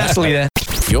 Especially then.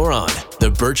 You're on The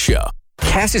Burt Show.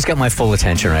 Cassie's got my full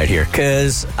attention right here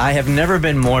because I have never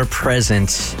been more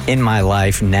present in my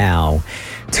life now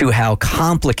to how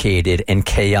complicated and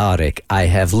chaotic I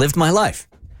have lived my life.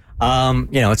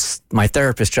 It's my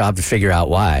therapist's job to figure out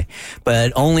why.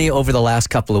 But only over the last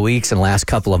couple of weeks and last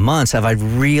couple of months have I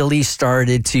really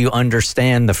started to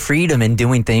understand the freedom in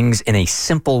doing things in a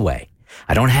simple way.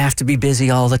 I don't have to be busy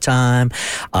all the time.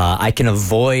 I can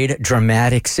avoid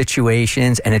dramatic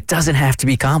situations, and it doesn't have to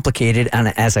be complicated.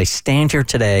 And as I stand here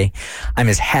today, I'm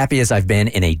as happy as I've been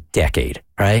in a decade,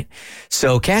 right?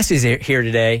 So Cassie's here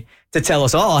today to tell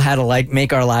us all how to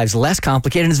make our lives less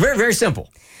complicated. And it's very, very simple.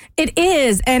 It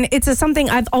is, and it's something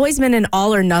I've always been an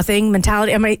all or nothing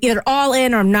mentality. I'm either all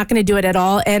in or I'm not going to do it at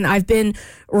all. And I've been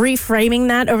reframing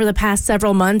that over the past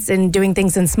several months and doing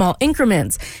things in small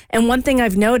increments. And one thing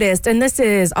I've noticed, and this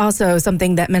is also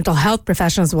something that mental health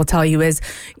professionals will tell you, is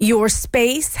your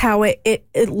space, how it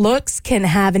looks, can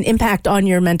have an impact on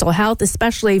your mental health,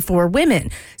 especially for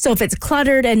women. So if it's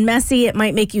cluttered and messy, it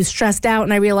might make you stressed out.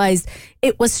 And I realized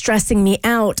it was stressing me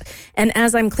out. And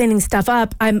as I'm cleaning stuff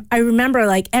up, I remember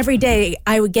every day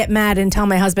I would get mad and tell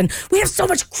my husband, we have so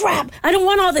much crap. I don't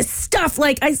want all this stuff.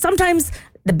 I sometimes,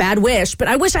 the bad wish, but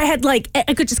I wish I had I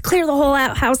could just clear the whole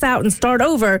house out and start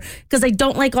over because I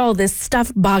don't like all this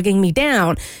stuff bogging me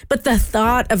down. But the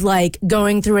thought of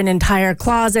going through an entire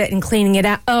closet and cleaning it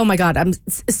out, oh my God,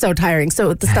 it's so tiring.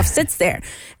 So the stuff sits there.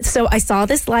 So I saw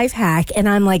this life hack and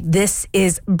I'm like, this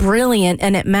is brilliant.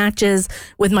 And it matches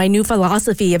with my new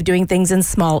philosophy of doing things in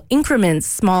small increments,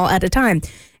 small at a time.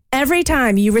 Every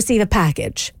time you receive a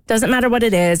package, doesn't matter what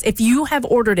it is, if you have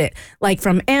ordered it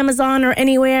from Amazon or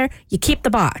anywhere, you keep the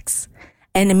box.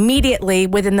 And immediately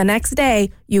within the next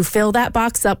day, you fill that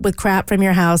box up with crap from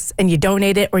your house and you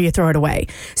donate it or you throw it away.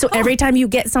 So every time you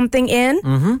get something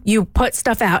in, you put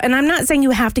stuff out. And I'm not saying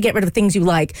you have to get rid of things you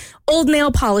like. Old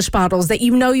nail polish bottles that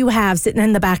you know you have sitting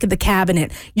in the back of the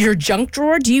cabinet. Your junk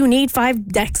drawer, do you need 5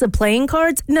 decks of playing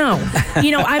cards? No.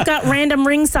 I've got random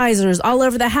ring sizers all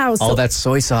over the house. All that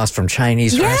soy sauce from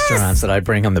Chinese restaurants that I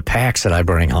bring home, the packs that I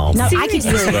bring home. No, I could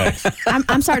use them.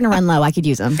 I'm starting to run low. I could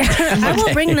use them. I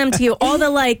will bring them to you. All the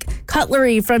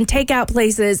cutlery from takeout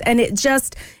places, and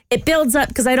it builds up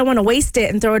because I don't want to waste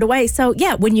it and throw it away. So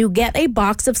yeah, when you get a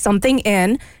box of something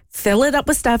in, fill it up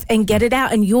with stuff and get it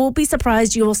out, and you will be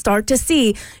surprised. You will start to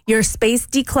see your space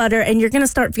declutter and you're going to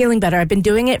start feeling better. I've been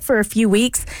doing it for a few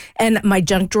weeks and my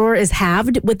junk drawer is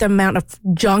halved with the amount of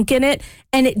junk in it.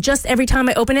 And it just, every time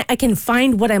I open it, I can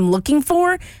find what I'm looking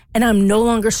for and I'm no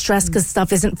longer stressed because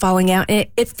stuff isn't falling out. And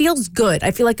it feels good.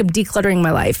 I feel like I'm decluttering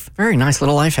my life. Very nice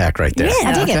little life hack right there. Yeah,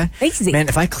 I dig it. Easy. Man,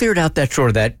 if I cleared out that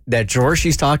drawer, that drawer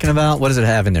she's talking about, what does it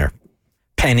have in there?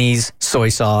 Pennies, soy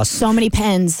sauce. So many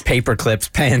pens. Paper clips,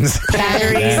 pens.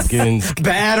 Batteries.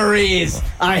 Batteries.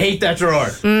 I hate that drawer.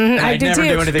 I do never too.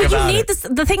 do anything but about you need it. this.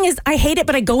 The thing is, I hate it,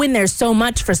 but I go in there so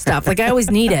much for stuff. I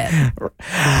always need it. All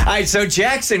right, so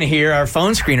Jackson here, our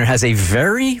phone screener, has a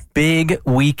very big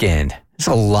weekend. There's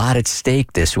a lot at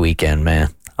stake this weekend, man.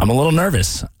 I'm a little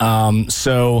nervous.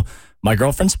 So my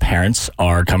girlfriend's parents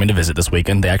are coming to visit this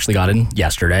weekend. They actually got in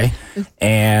yesterday.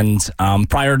 And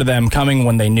prior to them coming,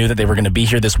 when they knew that they were going to be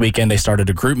here this weekend, they started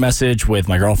a group message with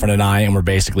my girlfriend and I, and we're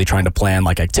basically trying to plan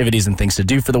activities and things to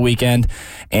do for the weekend.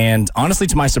 And honestly,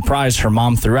 to my surprise, her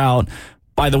mom threw out,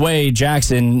 by the way,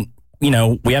 Jackson, we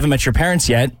haven't met your parents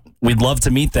yet. We'd love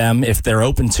to meet them if they're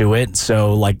open to it.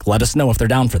 So let us know if they're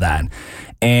down for that.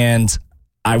 And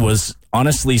I was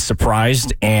honestly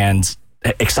surprised and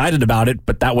excited about it,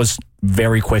 but that was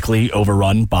very quickly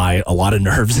overrun by a lot of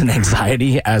nerves and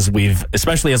anxiety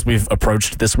especially as we've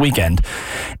approached this weekend.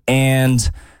 And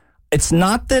It's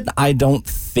not that I don't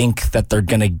think that they're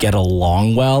going to get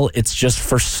along well. It's just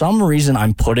for some reason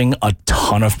I'm putting a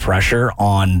ton of pressure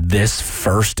on this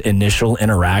first initial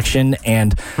interaction.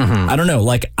 And I don't know,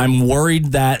 like I'm worried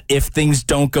that if things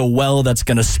don't go well, that's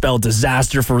going to spell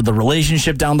disaster for the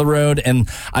relationship down the road. And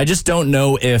I just don't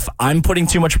know if I'm putting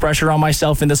too much pressure on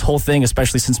myself in this whole thing,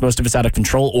 especially since most of it's out of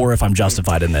control, or if I'm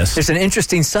justified in this. There's an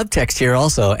interesting subtext here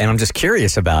also, and I'm just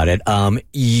curious about it.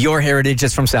 Your heritage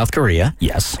is from South Korea.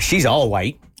 Yes. She's all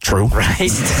white. True. Right?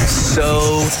 So...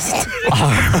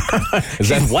 Is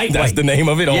that white? That's the name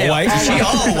of it, all white? She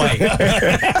all white.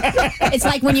 It's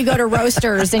like when you go to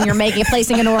Roasters and you're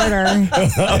placing an order.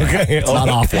 Okay. It's not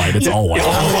off-white, it's all white.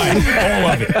 All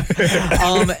white.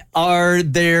 All of it. Are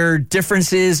there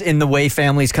differences in the way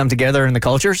families come together in the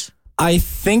cultures? I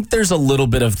think there's a little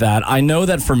bit of that. I know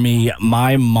that for me,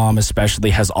 my mom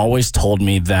especially has always told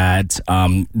me that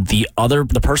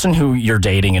the person who you're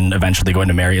dating and eventually going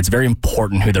to marry, it's very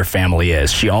important who their family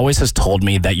is. She always has told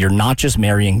me that you're not just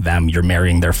marrying them, you're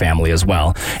marrying their family as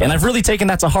well. And I've really taken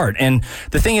that to heart. And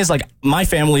the thing is, like, my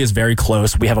family is very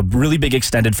close. We have a really big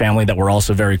extended family that we're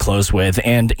also very close with.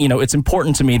 And, you know, it's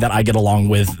important to me that I get along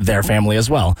with their family as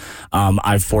well.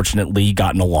 I've fortunately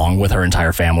gotten along with her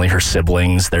entire family, her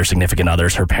siblings, their significant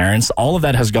others, her parents. All of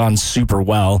that has gone super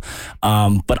well.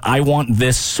 But I want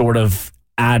this sort of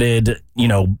added, you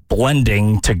know,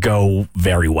 blending to go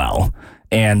very well.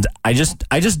 And I just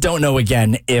don't know,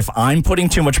 again, if I'm putting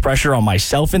too much pressure on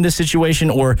myself in this situation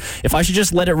or if I should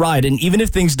just let it ride. And even if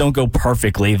things don't go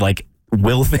perfectly, like,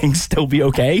 will things still be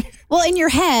okay? Well, in your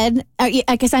head,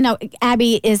 I guess I know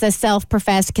Abby is a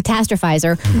self-professed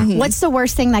catastrophizer. Mm-hmm. What's the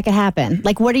worst thing that could happen?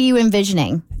 Like, what are you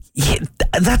envisioning? Yeah,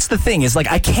 that's the thing is,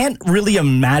 like, I can't really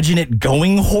imagine it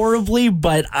going horribly,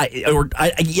 but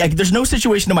there's no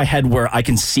situation in my head where I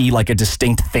can see like a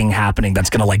distinct thing happening that's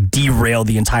going to like derail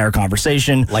the entire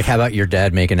conversation. Like, how about your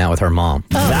dad making out with her mom?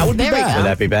 Oh, that would be bad. Would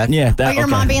that be bad? Yeah. Or your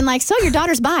mom being like, so your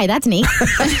daughter's bi. That's neat.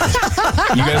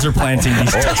 You guys are planting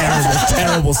these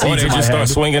terrible seeds. Or they just start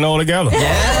swinging all together.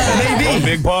 Yeah, maybe. One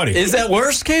big party. Is that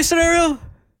worst case scenario?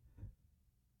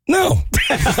 No.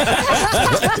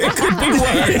 It could be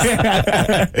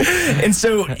worse. And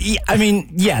so, I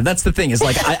mean, yeah, that's the thing is,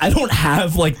 like, I don't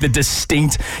have like the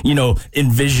distinct, you know,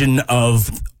 envision of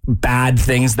bad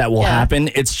things that will happen.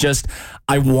 It's just,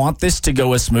 I want this to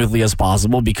go as smoothly as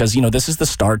possible because, you know, this is the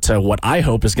start to what I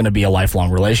hope is going to be a lifelong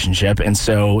relationship. And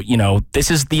so, you know, this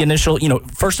is the initial, you know,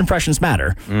 first impressions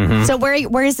matter. Mm-hmm. So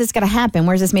where is this going to happen?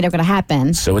 Where's this meetup going to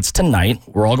happen? So it's tonight.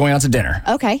 We're all going out to dinner.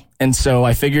 Okay. And so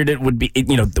I figured it would be,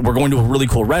 you know, we're going to a really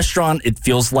cool restaurant. It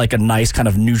feels like a nice kind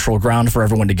of neutral ground for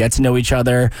everyone to get to know each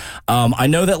other. I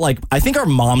know that, like, I think our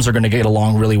moms are going to get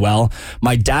along really well.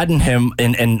 My dad and him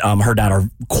and her dad are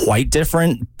quite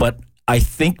different, but I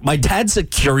think my dad's a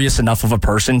curious enough of a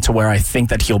person to where I think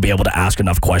that he'll be able to ask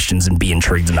enough questions and be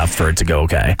intrigued enough for it to go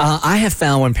okay. I have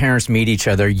found when parents meet each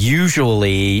other,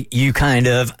 usually you kind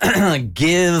of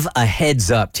give a heads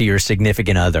up to your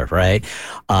significant other, right?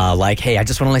 Like, hey, I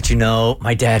just want to let you know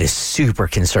my dad is super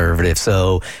conservative.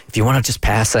 So if you want to just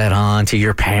pass that on to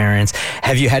your parents,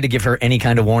 have you had to give her any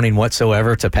kind of warning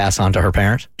whatsoever to pass on to her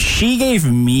parents? She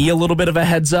gave me a little bit of a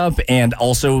heads up, and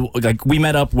also, like, we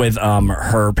met up with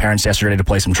her parents yesterday to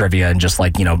play some trivia and just,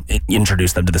 like, you know,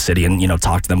 introduce them to the city and, you know,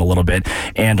 talk to them a little bit.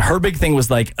 And her big thing was,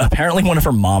 like, apparently one of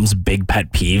her mom's big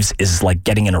pet peeves is, like,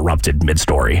 getting interrupted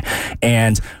mid-story.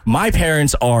 And my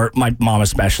parents are, my mom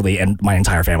especially, and my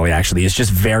entire family actually, is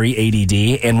just very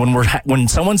ADD. And when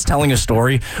someone's telling a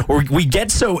story, we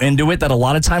get so into it that a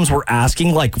lot of times we're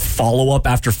asking, like, follow-up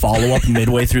after follow-up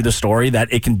midway through the story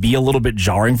that it can be a little bit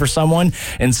jarring for someone.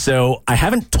 And so I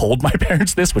haven't told my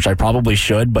parents this, which I probably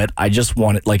should, but I just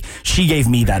wanted, like, she gave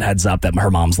me that heads up that her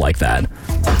mom's like that.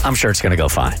 I'm sure it's going to go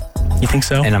fine. You think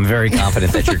so? And I'm very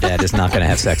confident that your dad is not going to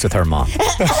have sex with her mom.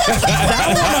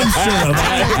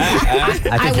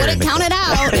 I wouldn't count it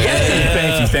out.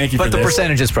 Thank you. But the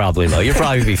percentage is probably low. You'll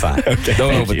probably be fine. Okay,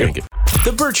 don't overthink it.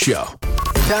 The Burt Show.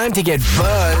 Time to get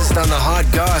buzzed on the hot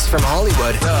goss from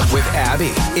Hollywood with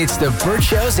Abby. It's the Burt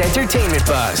Show's entertainment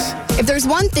buzz. If there's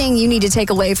one thing you need to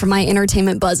take away from my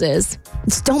entertainment buzzes,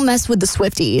 it's don't mess with the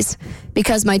Swifties.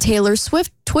 Because my Taylor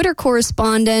Swift Twitter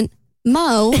correspondent,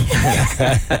 Mo,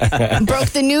 broke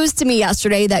the news to me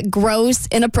yesterday that gross,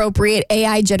 inappropriate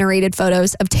AI-generated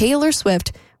photos of Taylor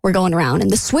Swift were going around.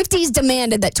 And the Swifties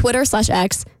demanded that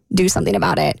Twitter/X do something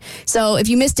about it. So if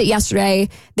you missed it yesterday,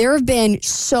 there have been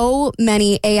so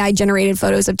many AI-generated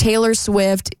photos of Taylor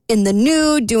Swift in the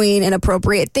nude doing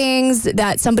inappropriate things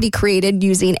that somebody created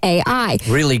using AI.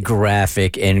 Really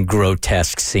graphic and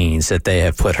grotesque scenes that they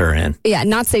have put her in. Yeah,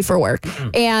 not safe for work.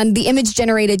 And the image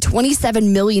generated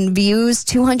 27 million views,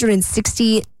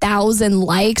 260,000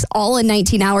 likes, all in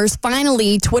 19 hours.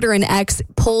 Finally, Twitter and X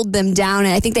pulled them down,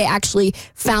 and I think they actually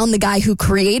found the guy who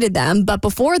created them. But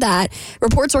before that,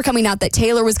 reports were coming out that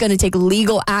Taylor was going to take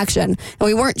legal action, and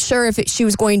we weren't sure if she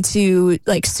was going to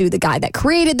sue the guy that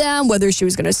created them, whether she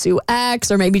was going to sue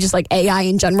X or maybe just AI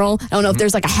in general. I don't know if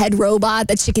there's a head robot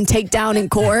that she can take down in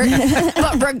court.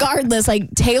 But regardless,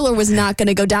 Taylor was not going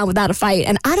to go down without a fight,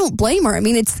 and I don't blame her. I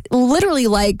mean, it's literally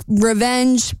like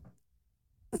revenge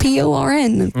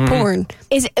porn. Porn.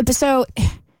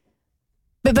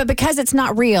 But because it's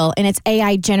not real and it's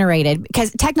AI generated,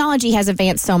 because technology has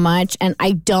advanced so much, and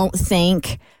I don't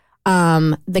think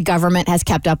the government has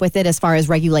kept up with it as far as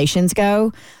regulations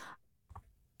go.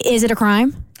 Is it a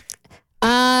crime?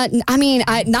 I mean,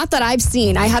 not that I've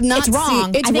seen. I have not. It's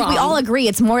wrong. It's I think wrong. we all agree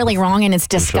it's morally wrong and it's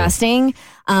disgusting.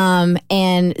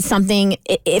 And something,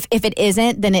 if it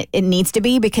isn't, then it needs to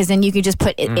be, because then you could just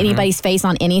put anybody's face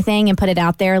on anything and put it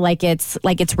out there like it's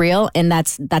real, and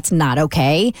that's not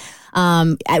okay.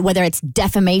 Whether it's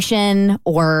defamation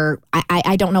or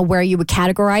I don't know where you would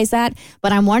categorize that,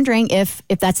 but I'm wondering if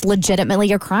that's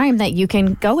legitimately a crime that you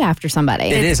can go after somebody.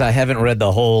 It is. I haven't read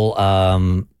the whole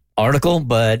article,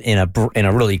 but in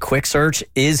a really quick search,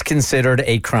 is considered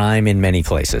a crime in many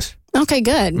places. Okay,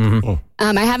 good.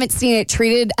 I haven't seen it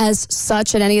treated as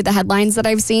such in any of the headlines that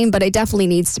I've seen, but it definitely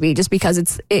needs to be, just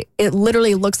because it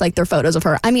literally looks like they're photos of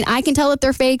her. I mean, I can tell that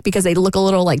they're fake because they look a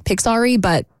little like Pixar-y,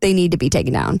 but they need to be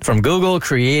taken down. From Google,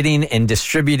 creating and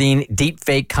distributing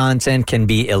deepfake content can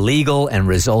be illegal and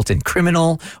result in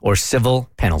criminal or civil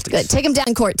penalties. Good. Take him down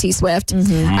in court, T-Swift. All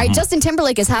right, Justin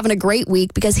Timberlake is having a great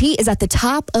week because he is at the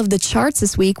top of the charts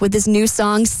this week with his new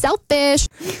song, Selfish.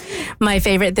 My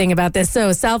favorite thing about this,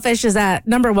 so Selfish is at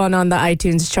number 1 on the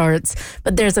iTunes charts,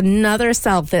 but there's another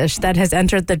Selfish that has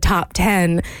entered the top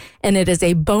 10, and it is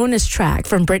a bonus track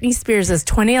from Britney Spears'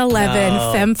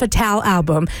 2011 Femme Fatale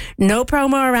album. No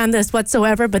promo around this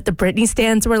whatsoever, but the Britney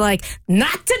stans were like,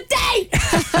 not today!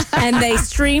 And they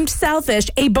streamed Selfish,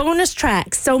 a bonus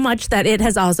track, so much that it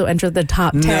has also entered the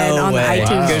top 10 on the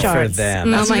iTunes Good charts. for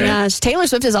them. Oh my gosh. Taylor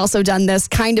Swift has also done this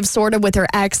kind of sort of with her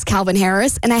ex, Calvin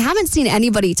Harris. And I haven't seen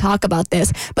anybody talk about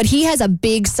this, but he has a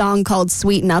big song called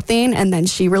Sweet Nothing. And then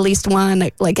she released one,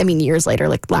 years later,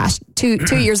 last two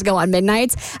years ago on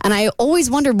Midnights. And I always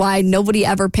wondered why nobody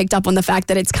ever picked up on the fact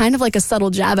that it's kind of like a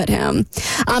subtle jab at him.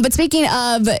 But speaking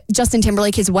of Justin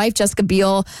Timberlake, his wife, Jessica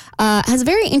Biel, has a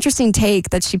very interesting take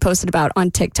that she posted about on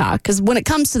TikTok. Because when it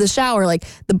comes to the shower,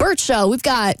 the Burt Show, we've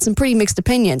got some pretty mixed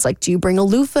opinions. Do you bring a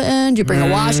loofah in? Do you bring a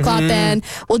washcloth in?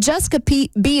 Well, Jessica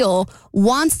Biel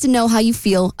wants to know how you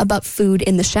feel about food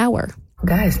in the shower.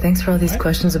 Guys, thanks for all these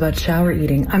questions about shower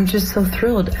eating. I'm just so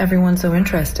thrilled everyone's so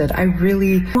interested. I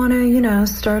really want to,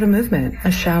 start a movement,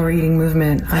 a shower eating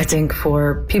movement. I think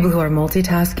for people who are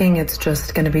multitasking, it's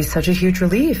just going to be such a huge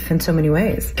relief in so many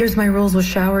ways. Here's my rules with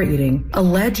shower eating. A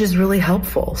ledge is really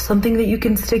helpful. Something that you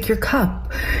can stick your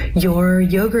cup, your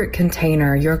yogurt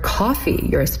container, your coffee,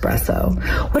 your espresso,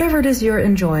 whatever it is you're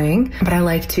enjoying. But I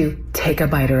like to take a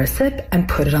bite or a sip and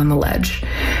put it on the ledge.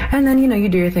 And then, you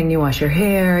do your thing. You wash your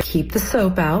hair, keep the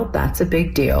soap out. That's a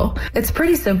big deal. It's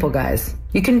pretty simple, guys.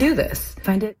 You can do this.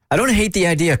 Find it. I don't hate the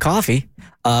idea of coffee,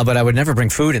 but I would never bring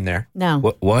food in there. No.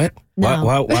 What? No.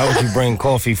 Why would you bring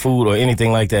coffee, food, or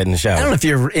anything like that in the shower? I don't know if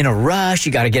you're in a rush,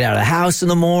 you got to get out of the house in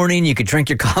the morning. You could drink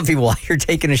your coffee while you're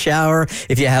taking a shower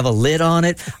if you have a lid on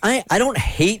it. I don't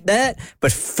hate that,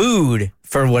 but food,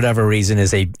 for whatever reason,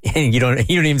 is you don't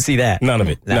even see that. None of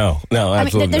it. No,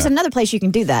 absolutely. There's another place you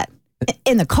can do that.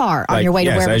 In the car on your way to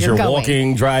wherever as you're going.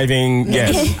 Walking, driving,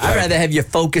 yes. I'd rather have you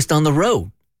focused on the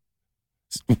road.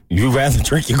 You'd rather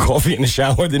drink your coffee in the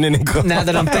shower than in the car? Now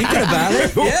that I'm thinking about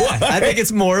it, yeah, I think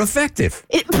it's more effective.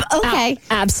 Okay.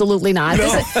 Absolutely not.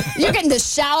 No. You're getting the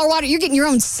shower water. You're getting your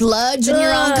own sludge and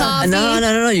your own coffee.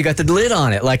 No. You got the lid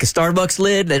on it, like a Starbucks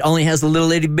lid that only has the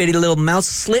little itty bitty little mouse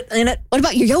slit in it. What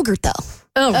about your yogurt, though?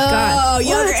 Oh, God. Oh,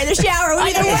 yogurt in the shower.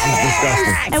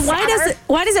 And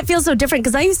why does it feel so different?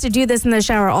 Because I used to do this in the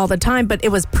shower all the time, but it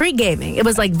was pre-gaming. It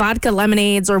was like vodka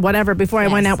lemonades or whatever before I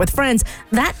went out with friends.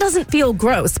 That doesn't feel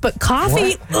gross, but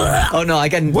coffee. Oh, no, I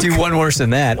can do one worse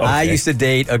than that. Okay. I used to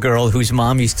date a girl whose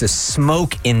mom used to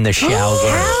smoke in the shower.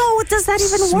 How does that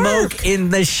even work? Smoke in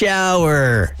the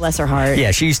shower. Bless her heart.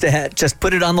 Yeah, she used to just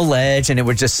put it on the ledge, and it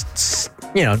would just,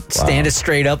 stand it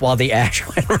straight up while the ash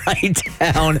went right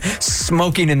down.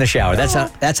 Smoking in the shower. That's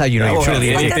how you know you're truly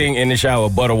anything in the shower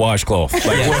but a washcloth.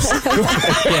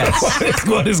 Like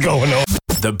what is going on?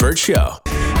 The Burt Show.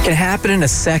 Can happen in a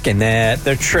second that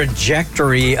the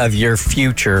trajectory of your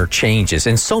future changes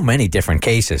in so many different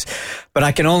cases. But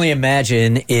I can only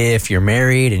imagine if you're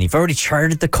married and you've already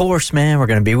charted the course, man, we're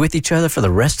going to be with each other for the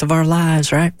rest of our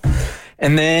lives, right?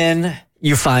 And then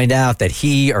you find out that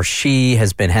he or she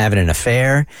has been having an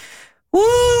affair.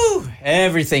 Woo!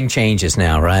 Everything changes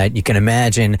now, right? You can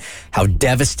imagine how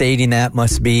devastating that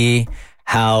must be.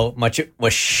 How much it will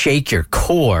shake your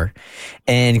core.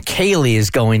 And Kaylee is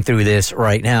going through this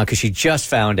right now because she just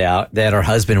found out that her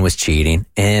husband was cheating,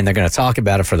 and they're going to talk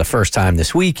about it for the first time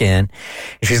this weekend.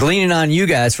 And she's leaning on you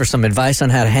guys for some advice on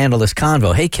how to handle this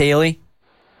convo. Hey, Kaylee.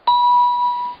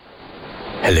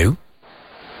 Hello?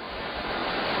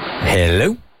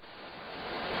 Hello?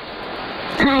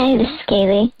 Hi, this is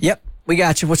Kaylee. Yep, we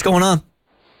got you. What's going on?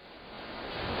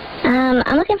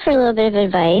 I'm looking for a little bit of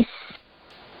advice.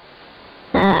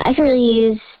 I could really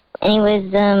use any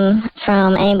wisdom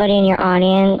from anybody in your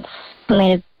audience who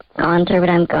may have gone through what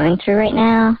I'm going through right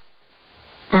now.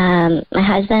 My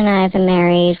husband and I have been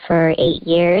married for 8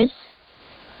 years.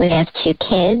 We have 2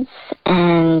 kids,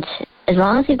 and as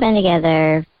long as we've been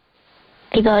together,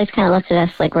 people always kind of looked at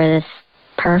us like we're this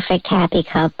perfect, happy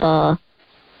couple.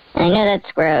 And I know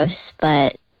that's gross,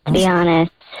 but to be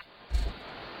honest,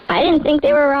 I didn't think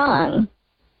they were wrong.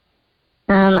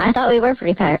 I thought we were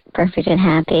pretty perfect and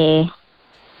happy.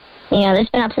 There's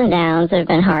been ups and downs that have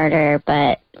been harder,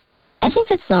 but I think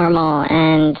that's normal,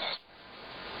 and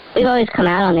we've always come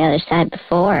out on the other side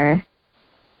before.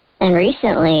 And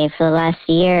recently, for the last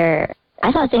year,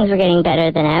 I thought things were getting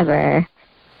better than ever.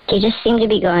 He just seemed to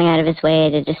be going out of his way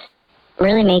to just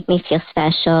really make me feel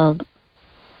special,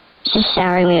 just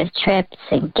showering me with trips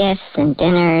and gifts and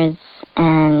dinners,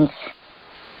 and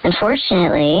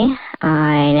unfortunately,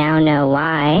 I now know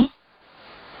why.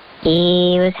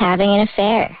 He was having an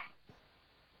affair.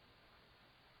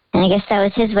 And I guess that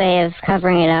was his way of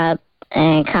covering it up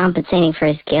and compensating for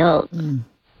his guilt. And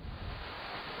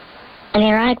the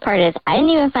ironic part is, I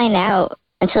didn't even find out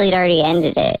until he'd already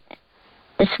ended it.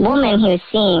 This woman he was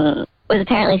seeing was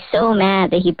apparently so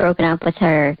mad that he'd broken up with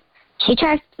her. She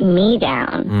tracked me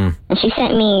down. And she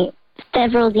sent me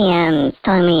several DMs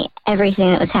telling me everything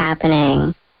that was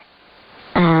happening.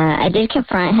 I did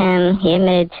confront him. He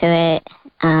admitted to it.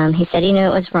 He said he knew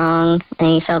it was wrong, and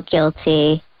he felt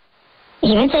guilty. He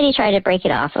even said he tried to break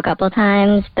it off a couple of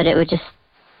times, but it would just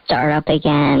start up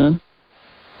again.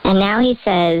 And now he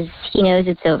says he knows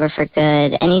it's over for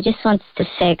good, and he just wants to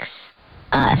fix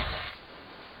us.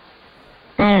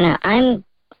 I don't know. I'm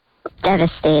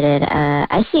devastated.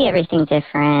 I see everything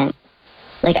different.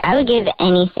 Like, I would give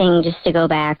anything just to go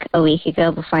back a week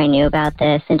ago before I knew about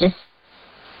this and just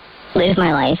live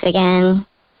my life again.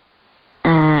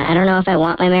 I don't know if I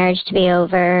want my marriage to be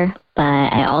over, but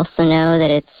I also know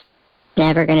that it's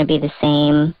never going to be the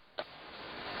same.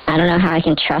 I don't know how I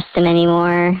can trust him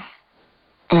anymore.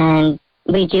 And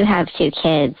we do have 2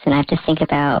 kids, and I have to think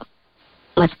about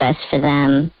what's best for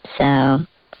them. So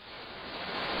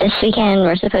this weekend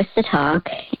we're supposed to talk,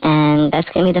 and that's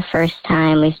going to be the first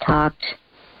time we've talked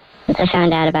since I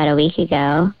found out about a week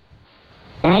ago.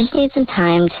 And I just need some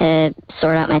time to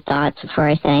sort out my thoughts before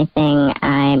I say anything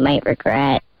I might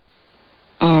regret.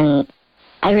 And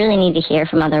I really need to hear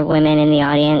from other women in the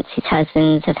audience whose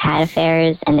husbands have had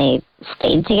affairs and they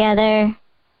stayed together.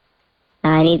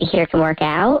 I need to hear it can work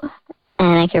out.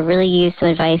 And I could really use some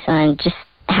advice on just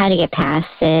how to get past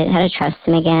it, how to trust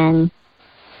him again.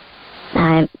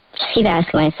 I just keep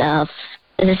asking myself,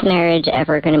 is this marriage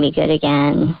ever going to be good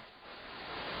again?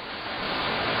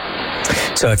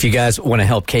 So if you guys want to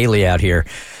help Kaylee out here,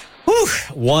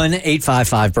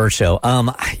 1-855-BURT-SHOW.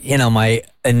 My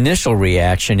initial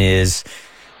reaction is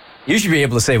you should be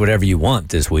able to say whatever you want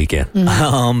this weekend.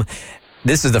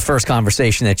 This is the first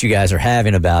conversation that you guys are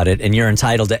having about it, and you're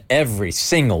entitled to every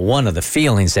single one of the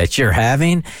feelings that you're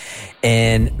having.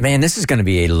 And, man, this is going to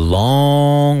be a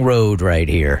long road right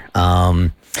here.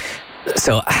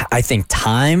 So I think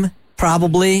time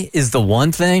probably is the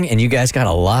one thing, and you guys got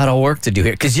a lot of work to do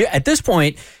here. Because at this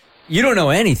point, you don't know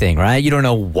anything, right? You don't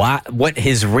know what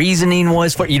his reasoning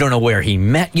was for. You don't know where he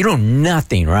met. You don't know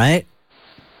nothing, right?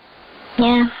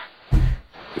 Yeah.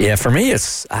 Yeah, for me,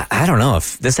 I don't know.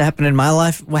 If this happened in my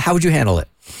life, how would you handle it,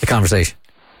 the conversation?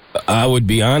 I would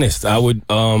be honest. I would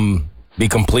be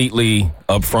completely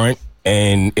upfront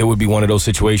And it would be one of those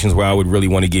situations where I would really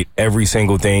want to get every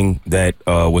single thing that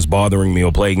was bothering me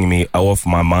or plaguing me off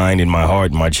my mind and my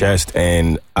heart and my chest.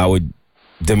 And I would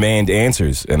demand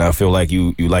answers. And I feel like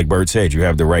you like Bert said, you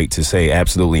have the right to say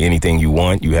absolutely anything you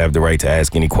want. You have the right to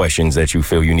ask any questions that you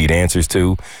feel you need answers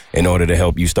to in order to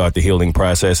help you start the healing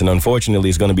process. And unfortunately,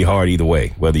 it's going to be hard either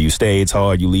way. Whether you stay, it's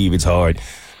hard. You leave, it's hard.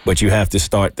 But you have to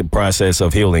start the process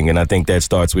of healing. And I think that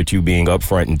starts with you being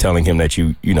upfront and telling him that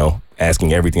you know,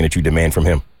 asking everything that you demand from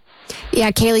him.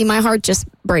 Yeah, Kaylee, my heart just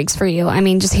breaks for you. I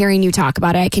mean, just hearing you talk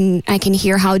about it, I can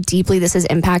hear how deeply this is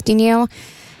impacting you.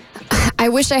 I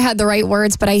wish I had the right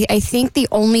words, but I think the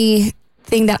only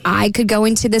thing that I could go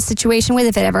into this situation with,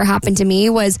 if it ever happened to me,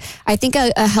 was I think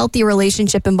a healthy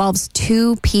relationship involves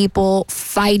two people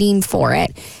fighting for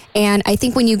it. And I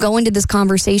think when you go into this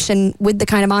conversation with the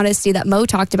kind of honesty that Mo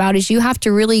talked about, is you have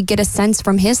to really get a sense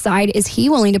from his side, is he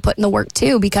willing to put in the work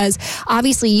too? Because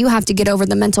obviously you have to get over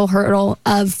the mental hurdle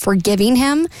of forgiving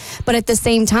him. But at the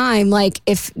same time, like,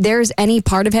 if there's any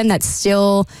part of him that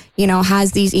still, you know,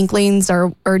 has these inklings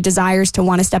or desires to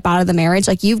want to step out of the marriage,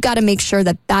 like, you've got to make sure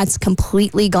that that's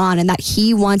completely gone and that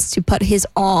he wants to put his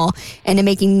all into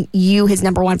making you his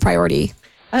number one priority.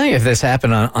 I think if this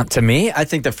happened to me, I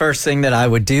think the first thing that I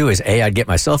would do is, I'd get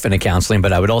myself into counseling,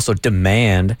 but I would also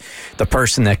demand the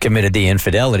person that committed the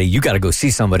infidelity, you got to go see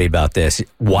somebody about this.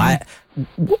 Why?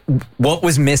 What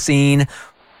was missing?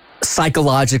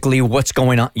 Psychologically, what's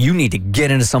going on? You need to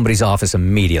get into somebody's office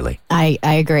immediately. I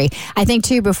agree. I think,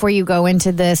 too, before you go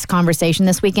into this conversation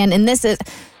this weekend, and this is,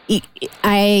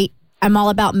 I'm all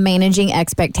about managing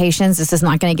expectations. This is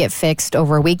not going to get fixed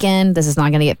over a weekend. This is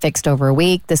not going to get fixed over a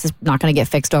week. This is not going to get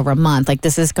fixed over a month. Like,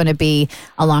 this is going to be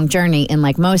a long journey. And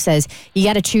like Mo says, you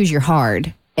got to choose your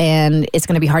hard. And it's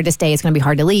going to be hard to stay. It's going to be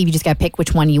hard to leave. You just got to pick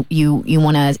which one you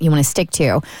want to stick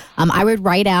to. I would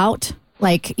write out,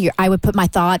 I would put my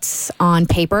thoughts on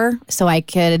paper so I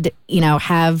could,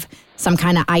 have some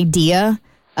kind of idea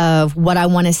of what I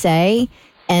want to say.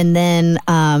 And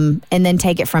then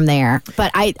take it from there.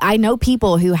 But I know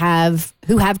people who have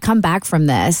come back from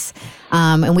this,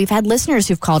 and we've had listeners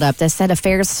who've called up that said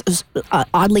affairs,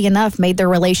 oddly enough, made their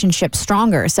relationship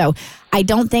stronger. So I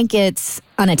don't think it's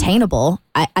unattainable.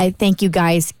 I think you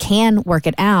guys can work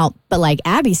it out. But like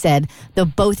Abby said, the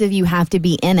both of you have to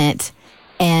be in it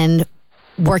and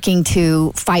working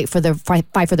to fight for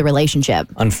the relationship.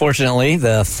 Unfortunately,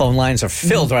 the phone lines are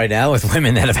filled right now with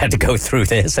women that have had to go through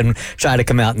this and try to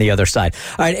come out on the other side.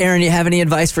 All right, Aaron, you have any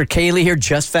advice for Kaylee here?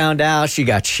 Just found out she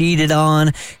got cheated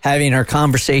on, having her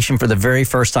conversation for the very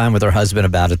first time with her husband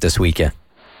about it this weekend.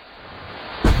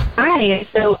 Hi.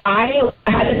 So I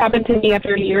had this happen to me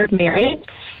after a year of marriage,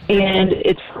 and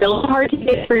it's still hard to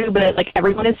get through, but like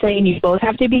everyone is saying, you both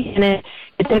have to be in it.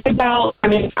 It took about,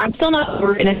 I'm still not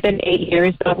over, and it's been 8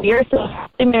 years, but we are still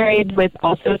happily married with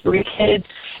also 3 kids,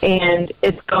 and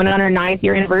it's going on our 9th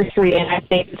year anniversary, and I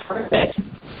think it's worth it.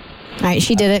 All right,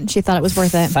 she did it. She thought it was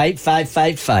worth it.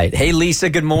 Fight. Hey,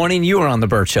 Lisa, good morning. You are on the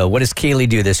Burt Show. What does Kaylee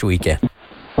do this weekend?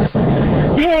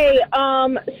 Hey,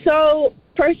 so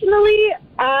personally,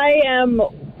 I am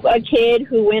a kid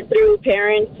who went through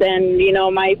parents, and,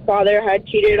 my father had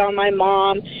cheated on my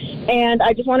mom. And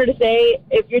I just wanted to say,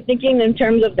 if you're thinking in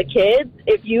terms of the kids,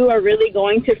 if you are really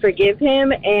going to forgive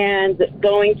him and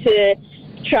going to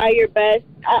try your best,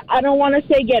 I don't want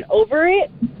to say get over it,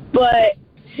 but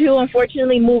to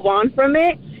unfortunately move on from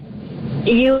it,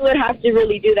 you would have to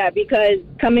really do that, because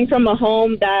coming from a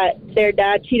home that their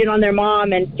dad cheated on their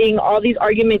mom and seeing all these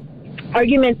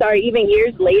arguments are even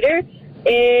years later,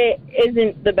 it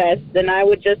isn't the best. And I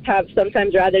would just have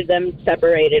sometimes rather them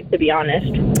separated, to be honest.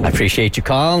 I appreciate you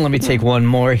calling. Let me take one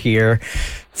more here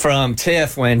from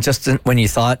Tiff. When you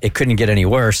thought it couldn't get any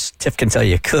worse, Tiff can tell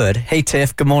you it could. Hey,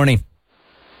 Tiff, good morning.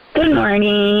 Good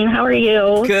morning. How are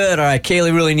you? Good. All right.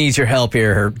 Kaylee really needs your help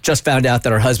here. Just found out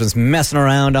that her husband's messing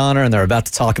around on her, and they're about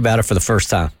to talk about it for the first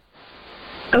time.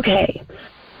 Okay.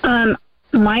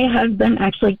 My husband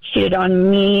actually cheated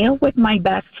on me with my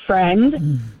best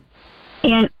friend.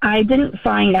 And I didn't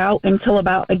find out until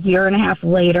about a year and a half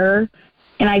later.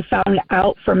 And I found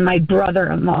out from my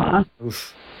brother-in-law.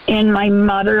 Oof. And my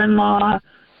mother-in-law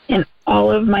and all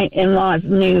of my in-laws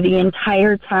knew the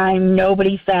entire time.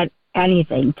 Nobody said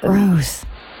anything to me.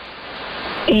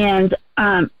 And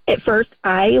at first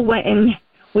I went and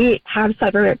we have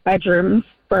separate bedrooms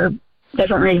for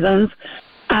different reasons.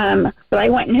 But I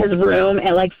went in his room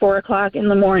at like 4 o'clock in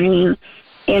the morning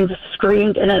and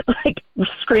screamed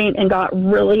and got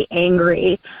really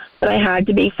angry. But I had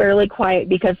to be fairly quiet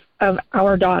because of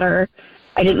our daughter.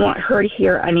 I didn't want her to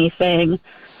hear anything.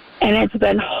 And it's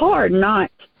been hard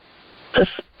not to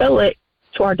spill it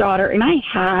to our daughter. And I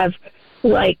have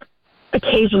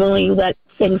occasionally let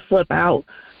things slip out.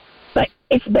 But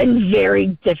it's been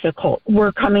very difficult.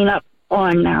 We're coming up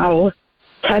on now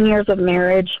 10 years of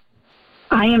marriage.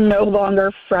 I am no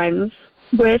longer friends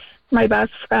with my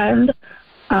best friend.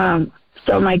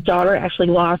 So my daughter actually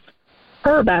lost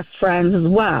her best friend as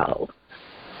well.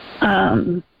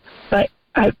 But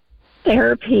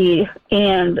therapy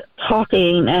and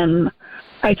talking, and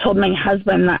I told my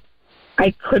husband that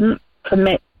I couldn't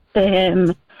commit to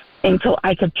him until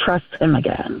I could trust him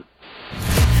again.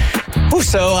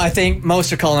 So I think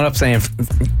most are calling up saying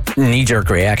knee-jerk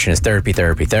reaction is therapy.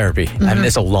 Mm-hmm. I mean,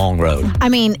 it's a long road. I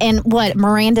mean, and what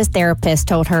Miranda's therapist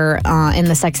told her in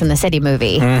the Sex and the City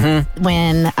movie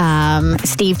when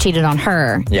Steve cheated on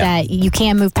her, that you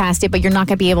can move past it, but you're not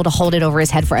going to be able to hold it over his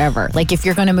head forever. Like, if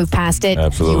you're going to move past it,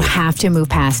 you have to move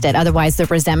past it. Otherwise, the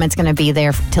resentment's going to be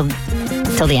there till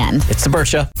the end. It's the Burt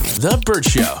Show. The Burt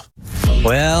Show.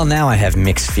 Well, now I have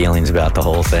mixed feelings about the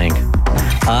whole thing.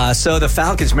 So the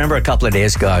Falcons, remember a couple of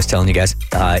days ago, I was telling you guys,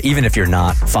 even if you're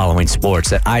not following sports,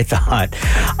 that I thought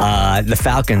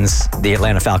the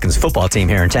Atlanta Falcons football team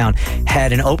here in town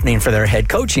had an opening for their head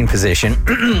coaching position.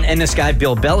 And this guy,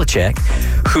 Bill Belichick,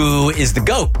 who is the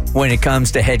GOAT when it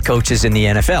comes to head coaches in the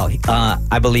NFL.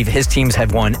 I believe his teams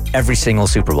have won every single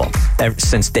Super Bowl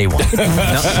since day one.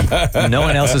 No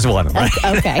one else has won them, right?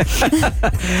 Okay.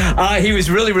 He was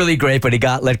really, really great, but he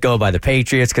got let go by the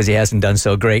Patriots because he hasn't done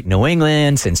so great in New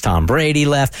England since Tom Brady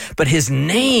left. But his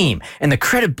name and the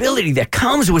credibility that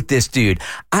comes with this dude,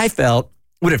 I felt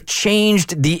would have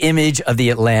changed the image of the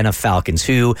Atlanta Falcons,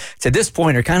 who to this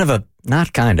point are I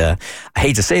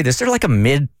hate to say this, they're like a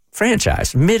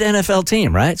mid-franchise, mid-NFL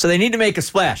team, right? So they need to make a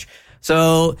splash.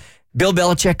 So Bill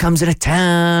Belichick comes into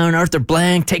town. Arthur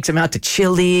Blank takes him out to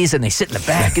Chili's, and they sit in the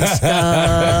back and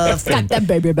stuff. Got that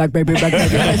baby back. Got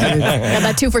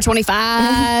that 2 for $25.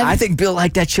 I think Bill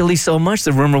liked that Chili's so much.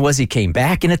 The rumor was he came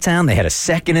back into town. They had a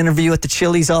second interview at the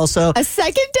Chili's also. A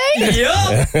second date?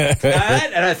 Yup.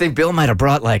 And I think Bill might have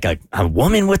brought like a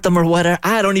woman with them or whatever.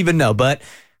 I don't even know. But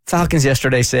Falcons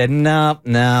yesterday said, no,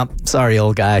 sorry,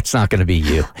 old guy. It's not going to be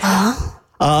you.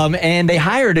 And they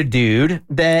hired a dude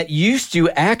that used to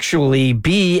actually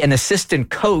be an assistant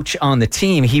coach on the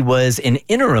team. He was an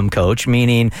interim coach,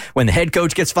 meaning when the head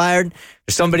coach gets fired,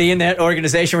 there's somebody in that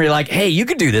organization where you're like, hey, you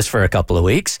could do this for a couple of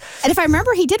weeks. And if I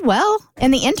remember, he did well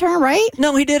in the intern, right?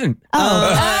 No, he didn't.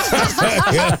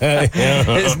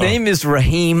 His name is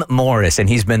Raheem Morris, and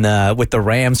he's been with the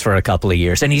Rams for a couple of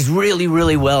years. And he's really,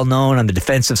 really well known on the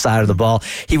defensive side of the ball.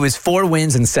 He was 4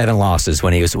 wins and 7 losses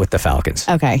when he was with the Falcons.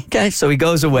 Okay, so he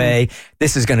goes away.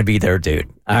 This is going to be their dude.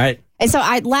 All right. And so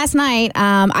last night,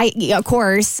 I, of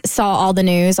course, saw all the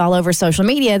news all over social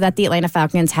media that the Atlanta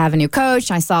Falcons have a new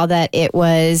coach. I saw that it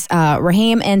was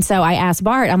Raheem. And so I asked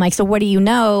Bart, I'm like, so what do you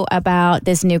know about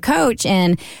this new coach?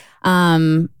 And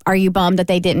are you bummed that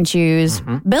they didn't choose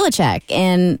Belichick?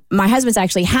 And my husband's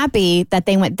actually happy that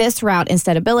they went this route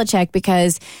instead of Belichick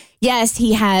because, yes,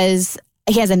 he has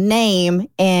a name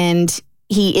and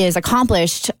he is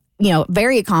accomplished,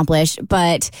 very accomplished,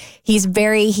 but he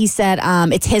said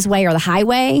it's his way or the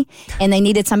highway, and they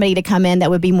needed somebody to come in that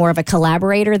would be more of a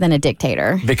collaborator than a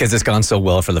dictator. Because it's gone so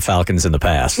well for the Falcons in the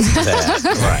past.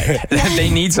 Right. They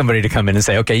need somebody to come in and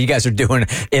say, okay, you guys are doing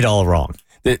it all wrong.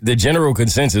 The general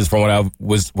consensus from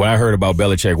what I heard about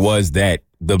Belichick was that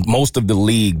most of the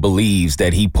league believes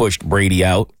that he pushed Brady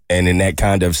out, and then that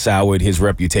kind of soured his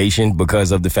reputation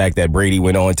because of the fact that Brady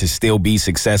went on to still be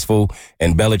successful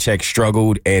and Belichick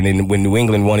struggled. And then when New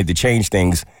England wanted to change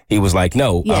things, he was like,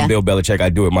 no, I'm Bill Belichick. I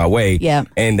do it my way. Yeah.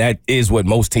 And that is what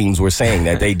most teams were saying,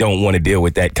 that they don't want to deal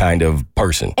with that kind of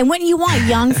person. And wouldn't you want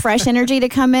young, fresh energy to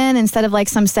come in instead of like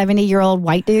some 70-year-old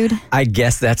white dude? I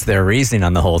guess that's their reasoning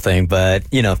on the whole thing. But,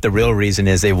 if the real reason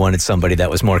is they wanted somebody that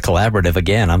was more collaborative,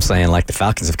 again, I'm saying like the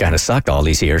Falcons have kind of sucked all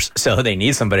these years. So they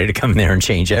need somebody to come in there and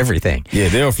change everything. Yeah,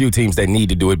 there are a few teams that need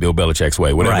to do it Bill Belichick's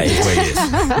way, whatever his way is.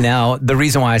 Now, the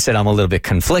reason why I said I'm a little bit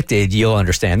conflicted, you'll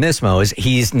understand this, Mo, is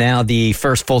he's now the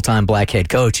first full-time black head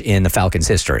coach in the Falcons'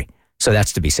 history. So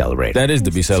that's to be celebrated. That is to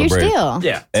be celebrated. Huge deal.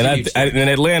 Yeah. And and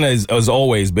Atlanta has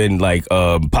always been like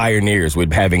pioneers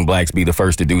with having blacks be the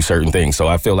first to do certain things. So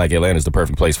I feel like Atlanta's the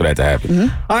perfect place for that to happen.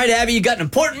 All right, Abby, you got an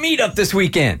important meetup this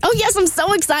weekend. Oh, yes, I'm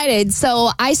so excited.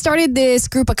 So I started this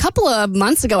group a couple of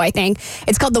months ago, I think.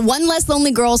 It's called the One Less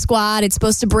Lonely Girl Squad. It's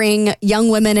supposed to bring young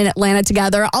women in Atlanta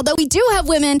together, although we do have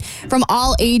women from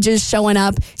all ages showing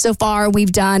up. So far,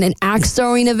 we've done an axe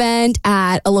throwing event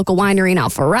at a local winery in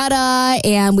Alpharetta,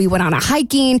 and we went on on a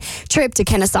hiking trip to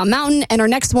Kennesaw Mountain. And our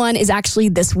next one is actually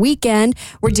this weekend.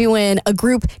 We're doing a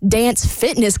group dance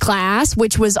fitness class,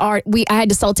 which was I had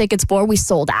to sell tickets for. We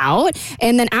sold out.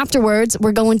 And then afterwards,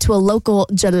 we're going to a local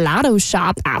gelato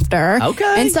shop after.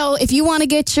 Okay. And so if you want to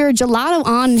get your gelato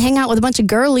on and hang out with a bunch of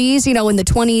girlies, in the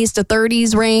 20s to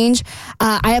 30s range,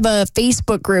 I have a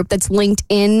Facebook group that's linked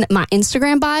in my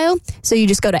Instagram bio. So you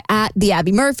just go to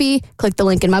 @TheAbbyMurphy, click the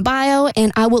link in my bio,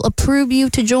 and I will approve you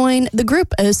to join the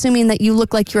group, assuming that you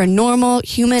look like you're a normal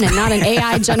human and not an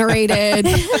AI-generated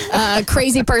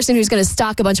crazy person who's going to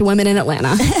stalk a bunch of women in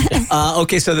Atlanta.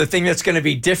 Okay, so the thing that's going to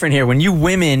be different here, when you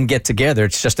women get together,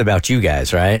 it's just about you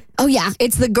guys, right? Oh, yeah.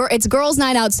 It's girls'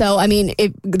 night out. So,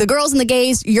 if the girls and the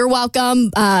gays, you're welcome.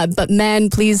 But men,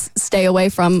 please stay away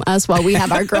from us while we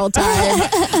have our girl time.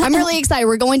 I'm really excited.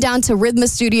 We're going down to Rhythma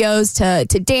Studios to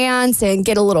dance and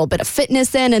get a little bit of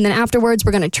fitness in. And then afterwards,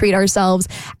 we're going to treat ourselves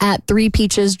at Three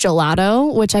Peaches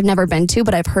Gelato, which I've never been to,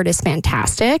 but I've heard is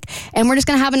fantastic. And we're just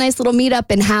going to have a nice little meetup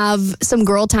and have some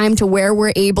girl time to where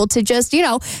we're able to just,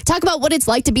 talk about what it's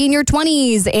like to be in your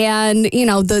 20s and,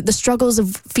 the struggles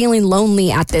of feeling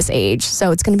lonely at this age.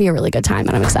 So it's going to be a really good time,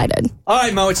 and I'm excited. All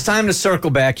right, Mo, it's time to circle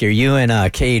back here. You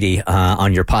and Katie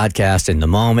on your podcast In the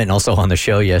Moment and also on the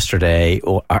show yesterday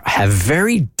have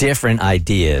very different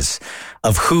ideas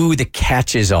of who the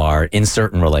catches are in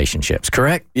certain relationships,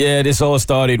 correct? Yeah, this all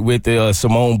started with the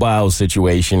Simone Biles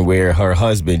situation where her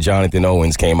husband, Jonathan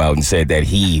Owens, came out and said that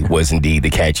he was indeed the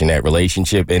catch in that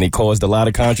relationship, and it caused a lot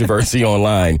of controversy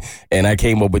online. And I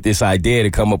came up with this idea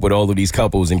to come up with all of these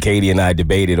couples, and Katie and I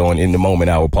debated on In the Moment,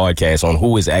 our podcast, on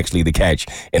who is actually the catch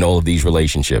in all of these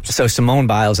relationships. So Simone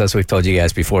Biles, as we've told you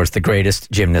guys before, is the greatest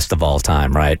gymnast of all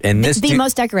time, right? And this the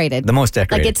most decorated. The most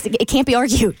decorated. It can't be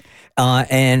argued.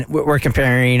 And we're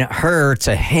comparing her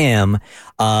to him,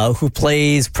 who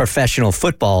plays professional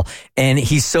football. And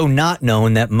he's so not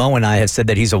known that Mo and I have said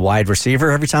that he's a wide receiver.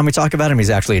 Every time we talk about him,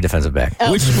 he's actually a defensive back.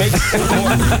 Which makes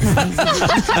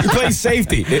he plays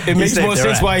safety. It makes more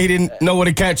sense why he didn't know what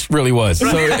a catch really was.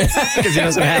 Because he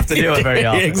doesn't have to do it very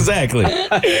often. Exactly.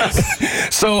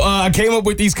 So I came up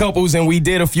with these couples, and we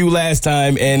did a few last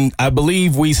time, and I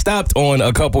believe we stopped on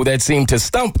a couple that seemed to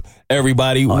stump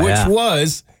everybody, which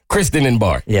was Kristen and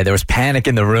Bart. Yeah, there was panic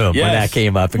in the room when that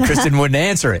came up, and Kristen wouldn't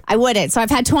answer it. I wouldn't. So I've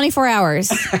had 24 hours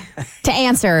to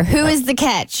answer. Who is the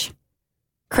catch?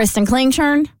 Kristen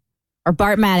Klingchern or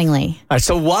Bart Mattingly? All right,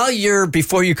 so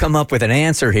before you come up with an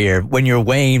answer here, when you're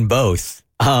weighing both,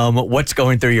 what's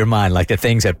going through your mind? Like the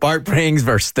things that Bart brings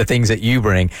versus the things that you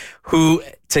bring, who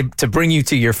to bring you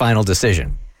to your final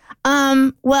decision?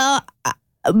 Well,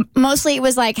 mostly it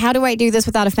was like, how do I do this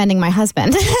without offending my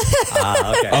husband?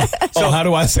 Okay. So how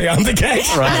do I say I'm the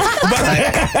catch?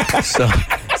 Right.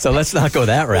 So let's not go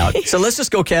that route. So let's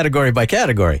just go category by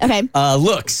category. Okay.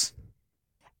 Looks.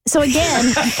 So again,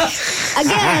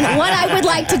 what I would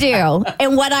like to do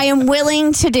and what I am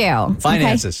willing to do.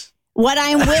 Finances. Okay? What I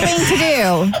am willing to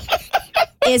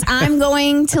do is I'm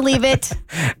going to leave it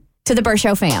to the Burt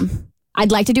Show fam. I'd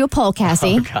like to do a poll,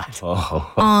 Cassie,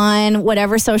 on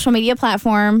whatever social media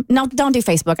platform. No, don't do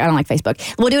Facebook. I don't like Facebook.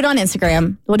 We'll do it on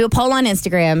Instagram. We'll do a poll on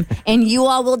Instagram, and you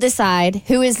all will decide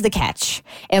who is the catch.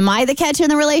 Am I the catch in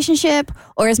the relationship,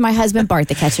 or is my husband Bart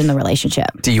the catch in the relationship?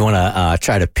 Do you want to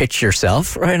try to pitch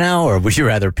yourself right now, or would you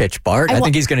rather pitch Bart? I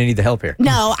think he's going to need the help here.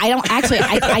 No, I don't. Actually,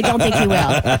 I don't think he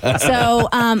will. So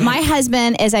my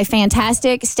husband is a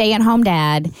fantastic stay-at-home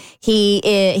dad.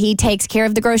 He takes care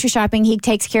of the grocery shopping. He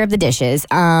takes care of the dishes.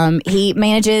 He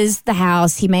manages the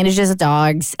house. He manages the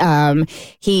dogs.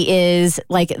 He is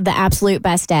like the absolute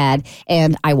best dad,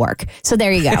 and I work. So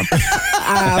there you go.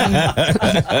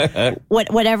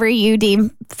 Whatever you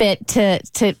deem fit to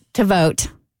vote,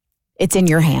 it's in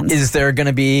your hands. Is there going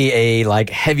to be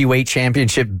a heavyweight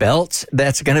championship belt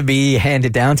that's going to be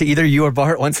handed down to either you or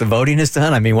Bart once the voting is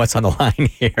done? I mean, what's on the line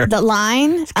here? The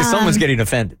line? Because someone's getting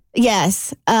offended.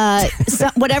 Yes. So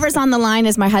whatever's on the line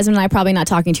is my husband and I probably not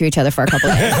talking to each other for a couple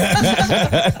of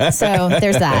days. So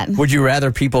there's that. Would you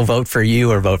rather people vote for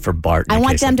you or vote for Bart? I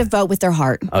want them to vote with their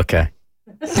heart. Okay.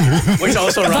 Which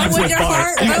also rhymes with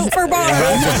Bart. Vote for Bart.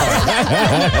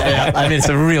 Yeah, I mean, it's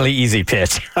a really easy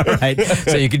pitch. All right.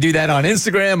 So you can do that on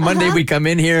Instagram. Monday we come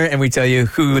in here and we tell you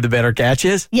who the better catch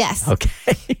is. Yes.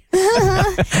 Okay.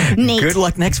 Neat. Good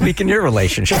luck next week in your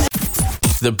relationship.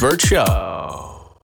 The Burt Show.